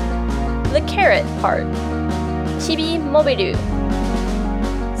 The carrot part. Chibi Mobiru.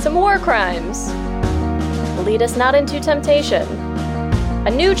 Some war crimes. Lead us not into temptation.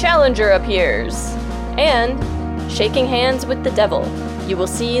 A new challenger appears. And shaking hands with the devil. You will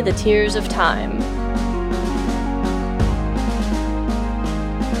see the tears of time.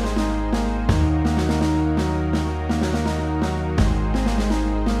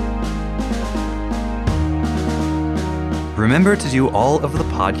 Remember to do all of the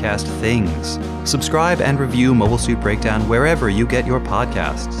podcast things. Subscribe and review Mobile Suit Breakdown wherever you get your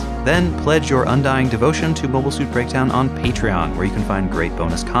podcasts. Then pledge your undying devotion to Mobile Suit Breakdown on Patreon, where you can find great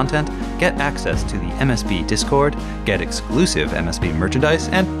bonus content, get access to the MSB Discord, get exclusive MSB merchandise,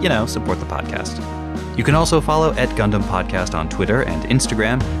 and, support the podcast. You can also follow @Gundam Podcast on Twitter and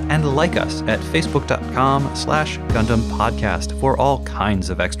Instagram, and like us at facebook.com/Gundam Podcast for all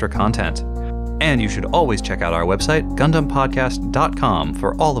kinds of extra content. And you should always check out our website, GundamPodcast.com,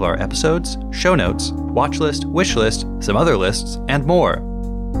 for all of our episodes, show notes, watch list, wish list, some other lists, and more.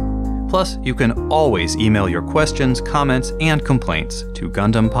 Plus, you can always email your questions, comments, and complaints to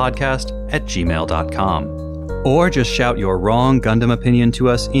GundamPodcast@gmail.com. Or just shout your wrong Gundam opinion to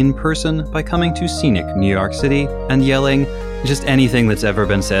us in person by coming to scenic New York City and yelling just anything that's ever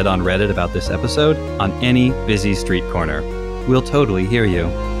been said on Reddit about this episode on any busy street corner. We'll totally hear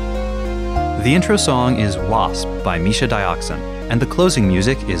you. The intro song is Wasp by Misha Dioxin, and the closing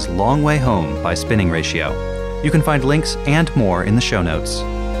music is Long Way Home by Spinning Ratio. You can find links and more in the show notes.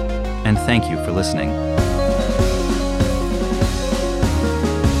 And thank you for listening.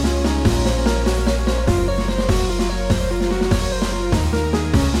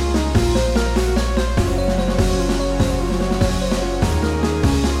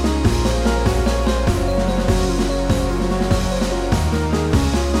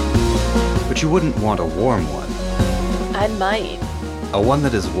 You wouldn't want a warm one. I might. A one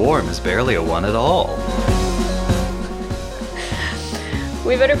that is warm is barely a one at all.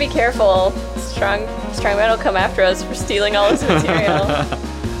 We better be careful. Strong Man will come after us for stealing all his material.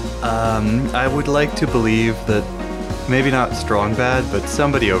 I would like to believe that maybe not Strong Bad, but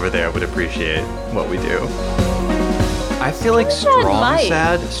somebody over there would appreciate what we do. I feel like Strong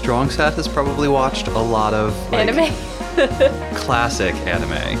Sad has probably watched a lot of anime. Classic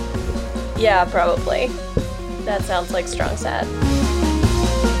anime. Yeah, probably. That sounds like Strong Sad.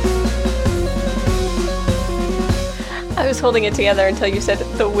 I was holding it together until you said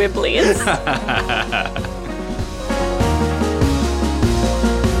the Wibblies.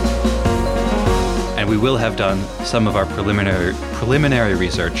 And we will have done some of our preliminary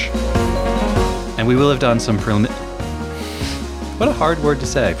research. And we will have done some What a hard word to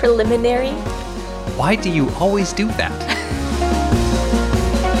say. Preliminary? Why do you always do that?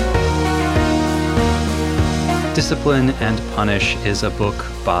 Discipline and Punish is a book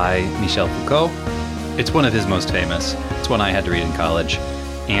by Michel Foucault. It's one of his most famous. It's one I had to read in college.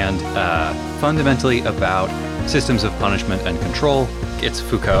 And fundamentally about systems of punishment and control. It's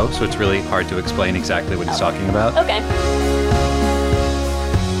Foucault, so it's really hard to explain exactly what he's talking about. Okay.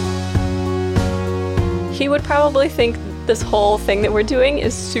 He would probably think this whole thing that we're doing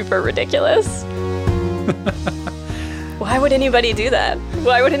is super ridiculous. Why would anybody do that?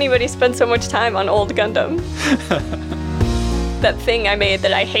 Why would anybody spend so much time on old Gundam? That thing I made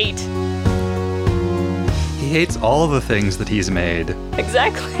that I hate. He hates all the things that he's made.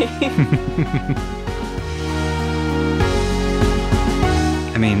 Exactly.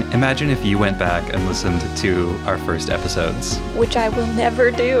 I mean, imagine if you went back and listened to our first episodes. Which I will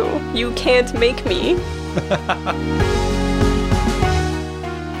never do. You can't make me.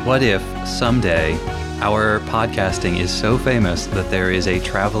 What if someday our podcasting is so famous that there is a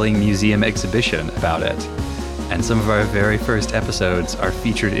traveling museum exhibition about it, and some of our very first episodes are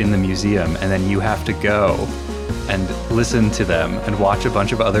featured in the museum, and then you have to go and listen to them and watch a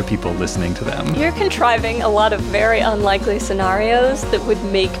bunch of other people listening to them? You're contriving a lot of very unlikely scenarios that would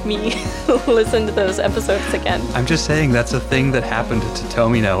make me listen to those episodes again. I'm just saying that's a thing that happened to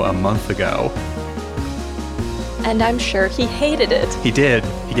Tomino a month ago. And I'm sure he hated it. He did.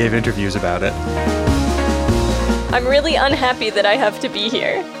 He gave interviews about it. I'm really unhappy that I have to be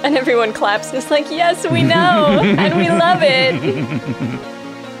here. And everyone claps and it's like, yes, we know, and we love it.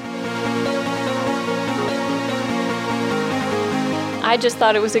 I just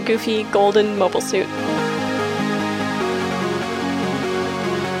thought it was a goofy golden mobile suit.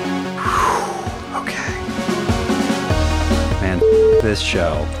 Okay. Man, this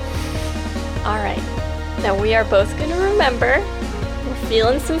show. All right. Now we are both going to remember. We're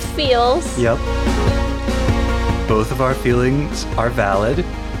feeling some feels. Yep. Both of our feelings are valid.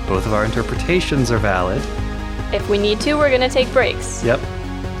 Both of our interpretations are valid. If we need to, we're going to take breaks. Yep.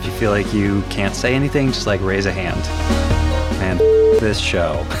 If you feel like you can't say anything, just like raise a hand. Man, this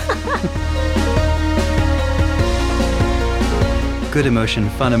show. Good emotion,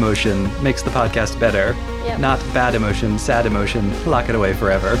 fun emotion makes the podcast better. Yep. Not bad emotion, sad emotion, lock it away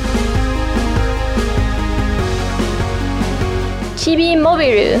forever. Chibi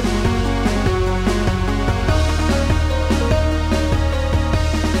Mobile.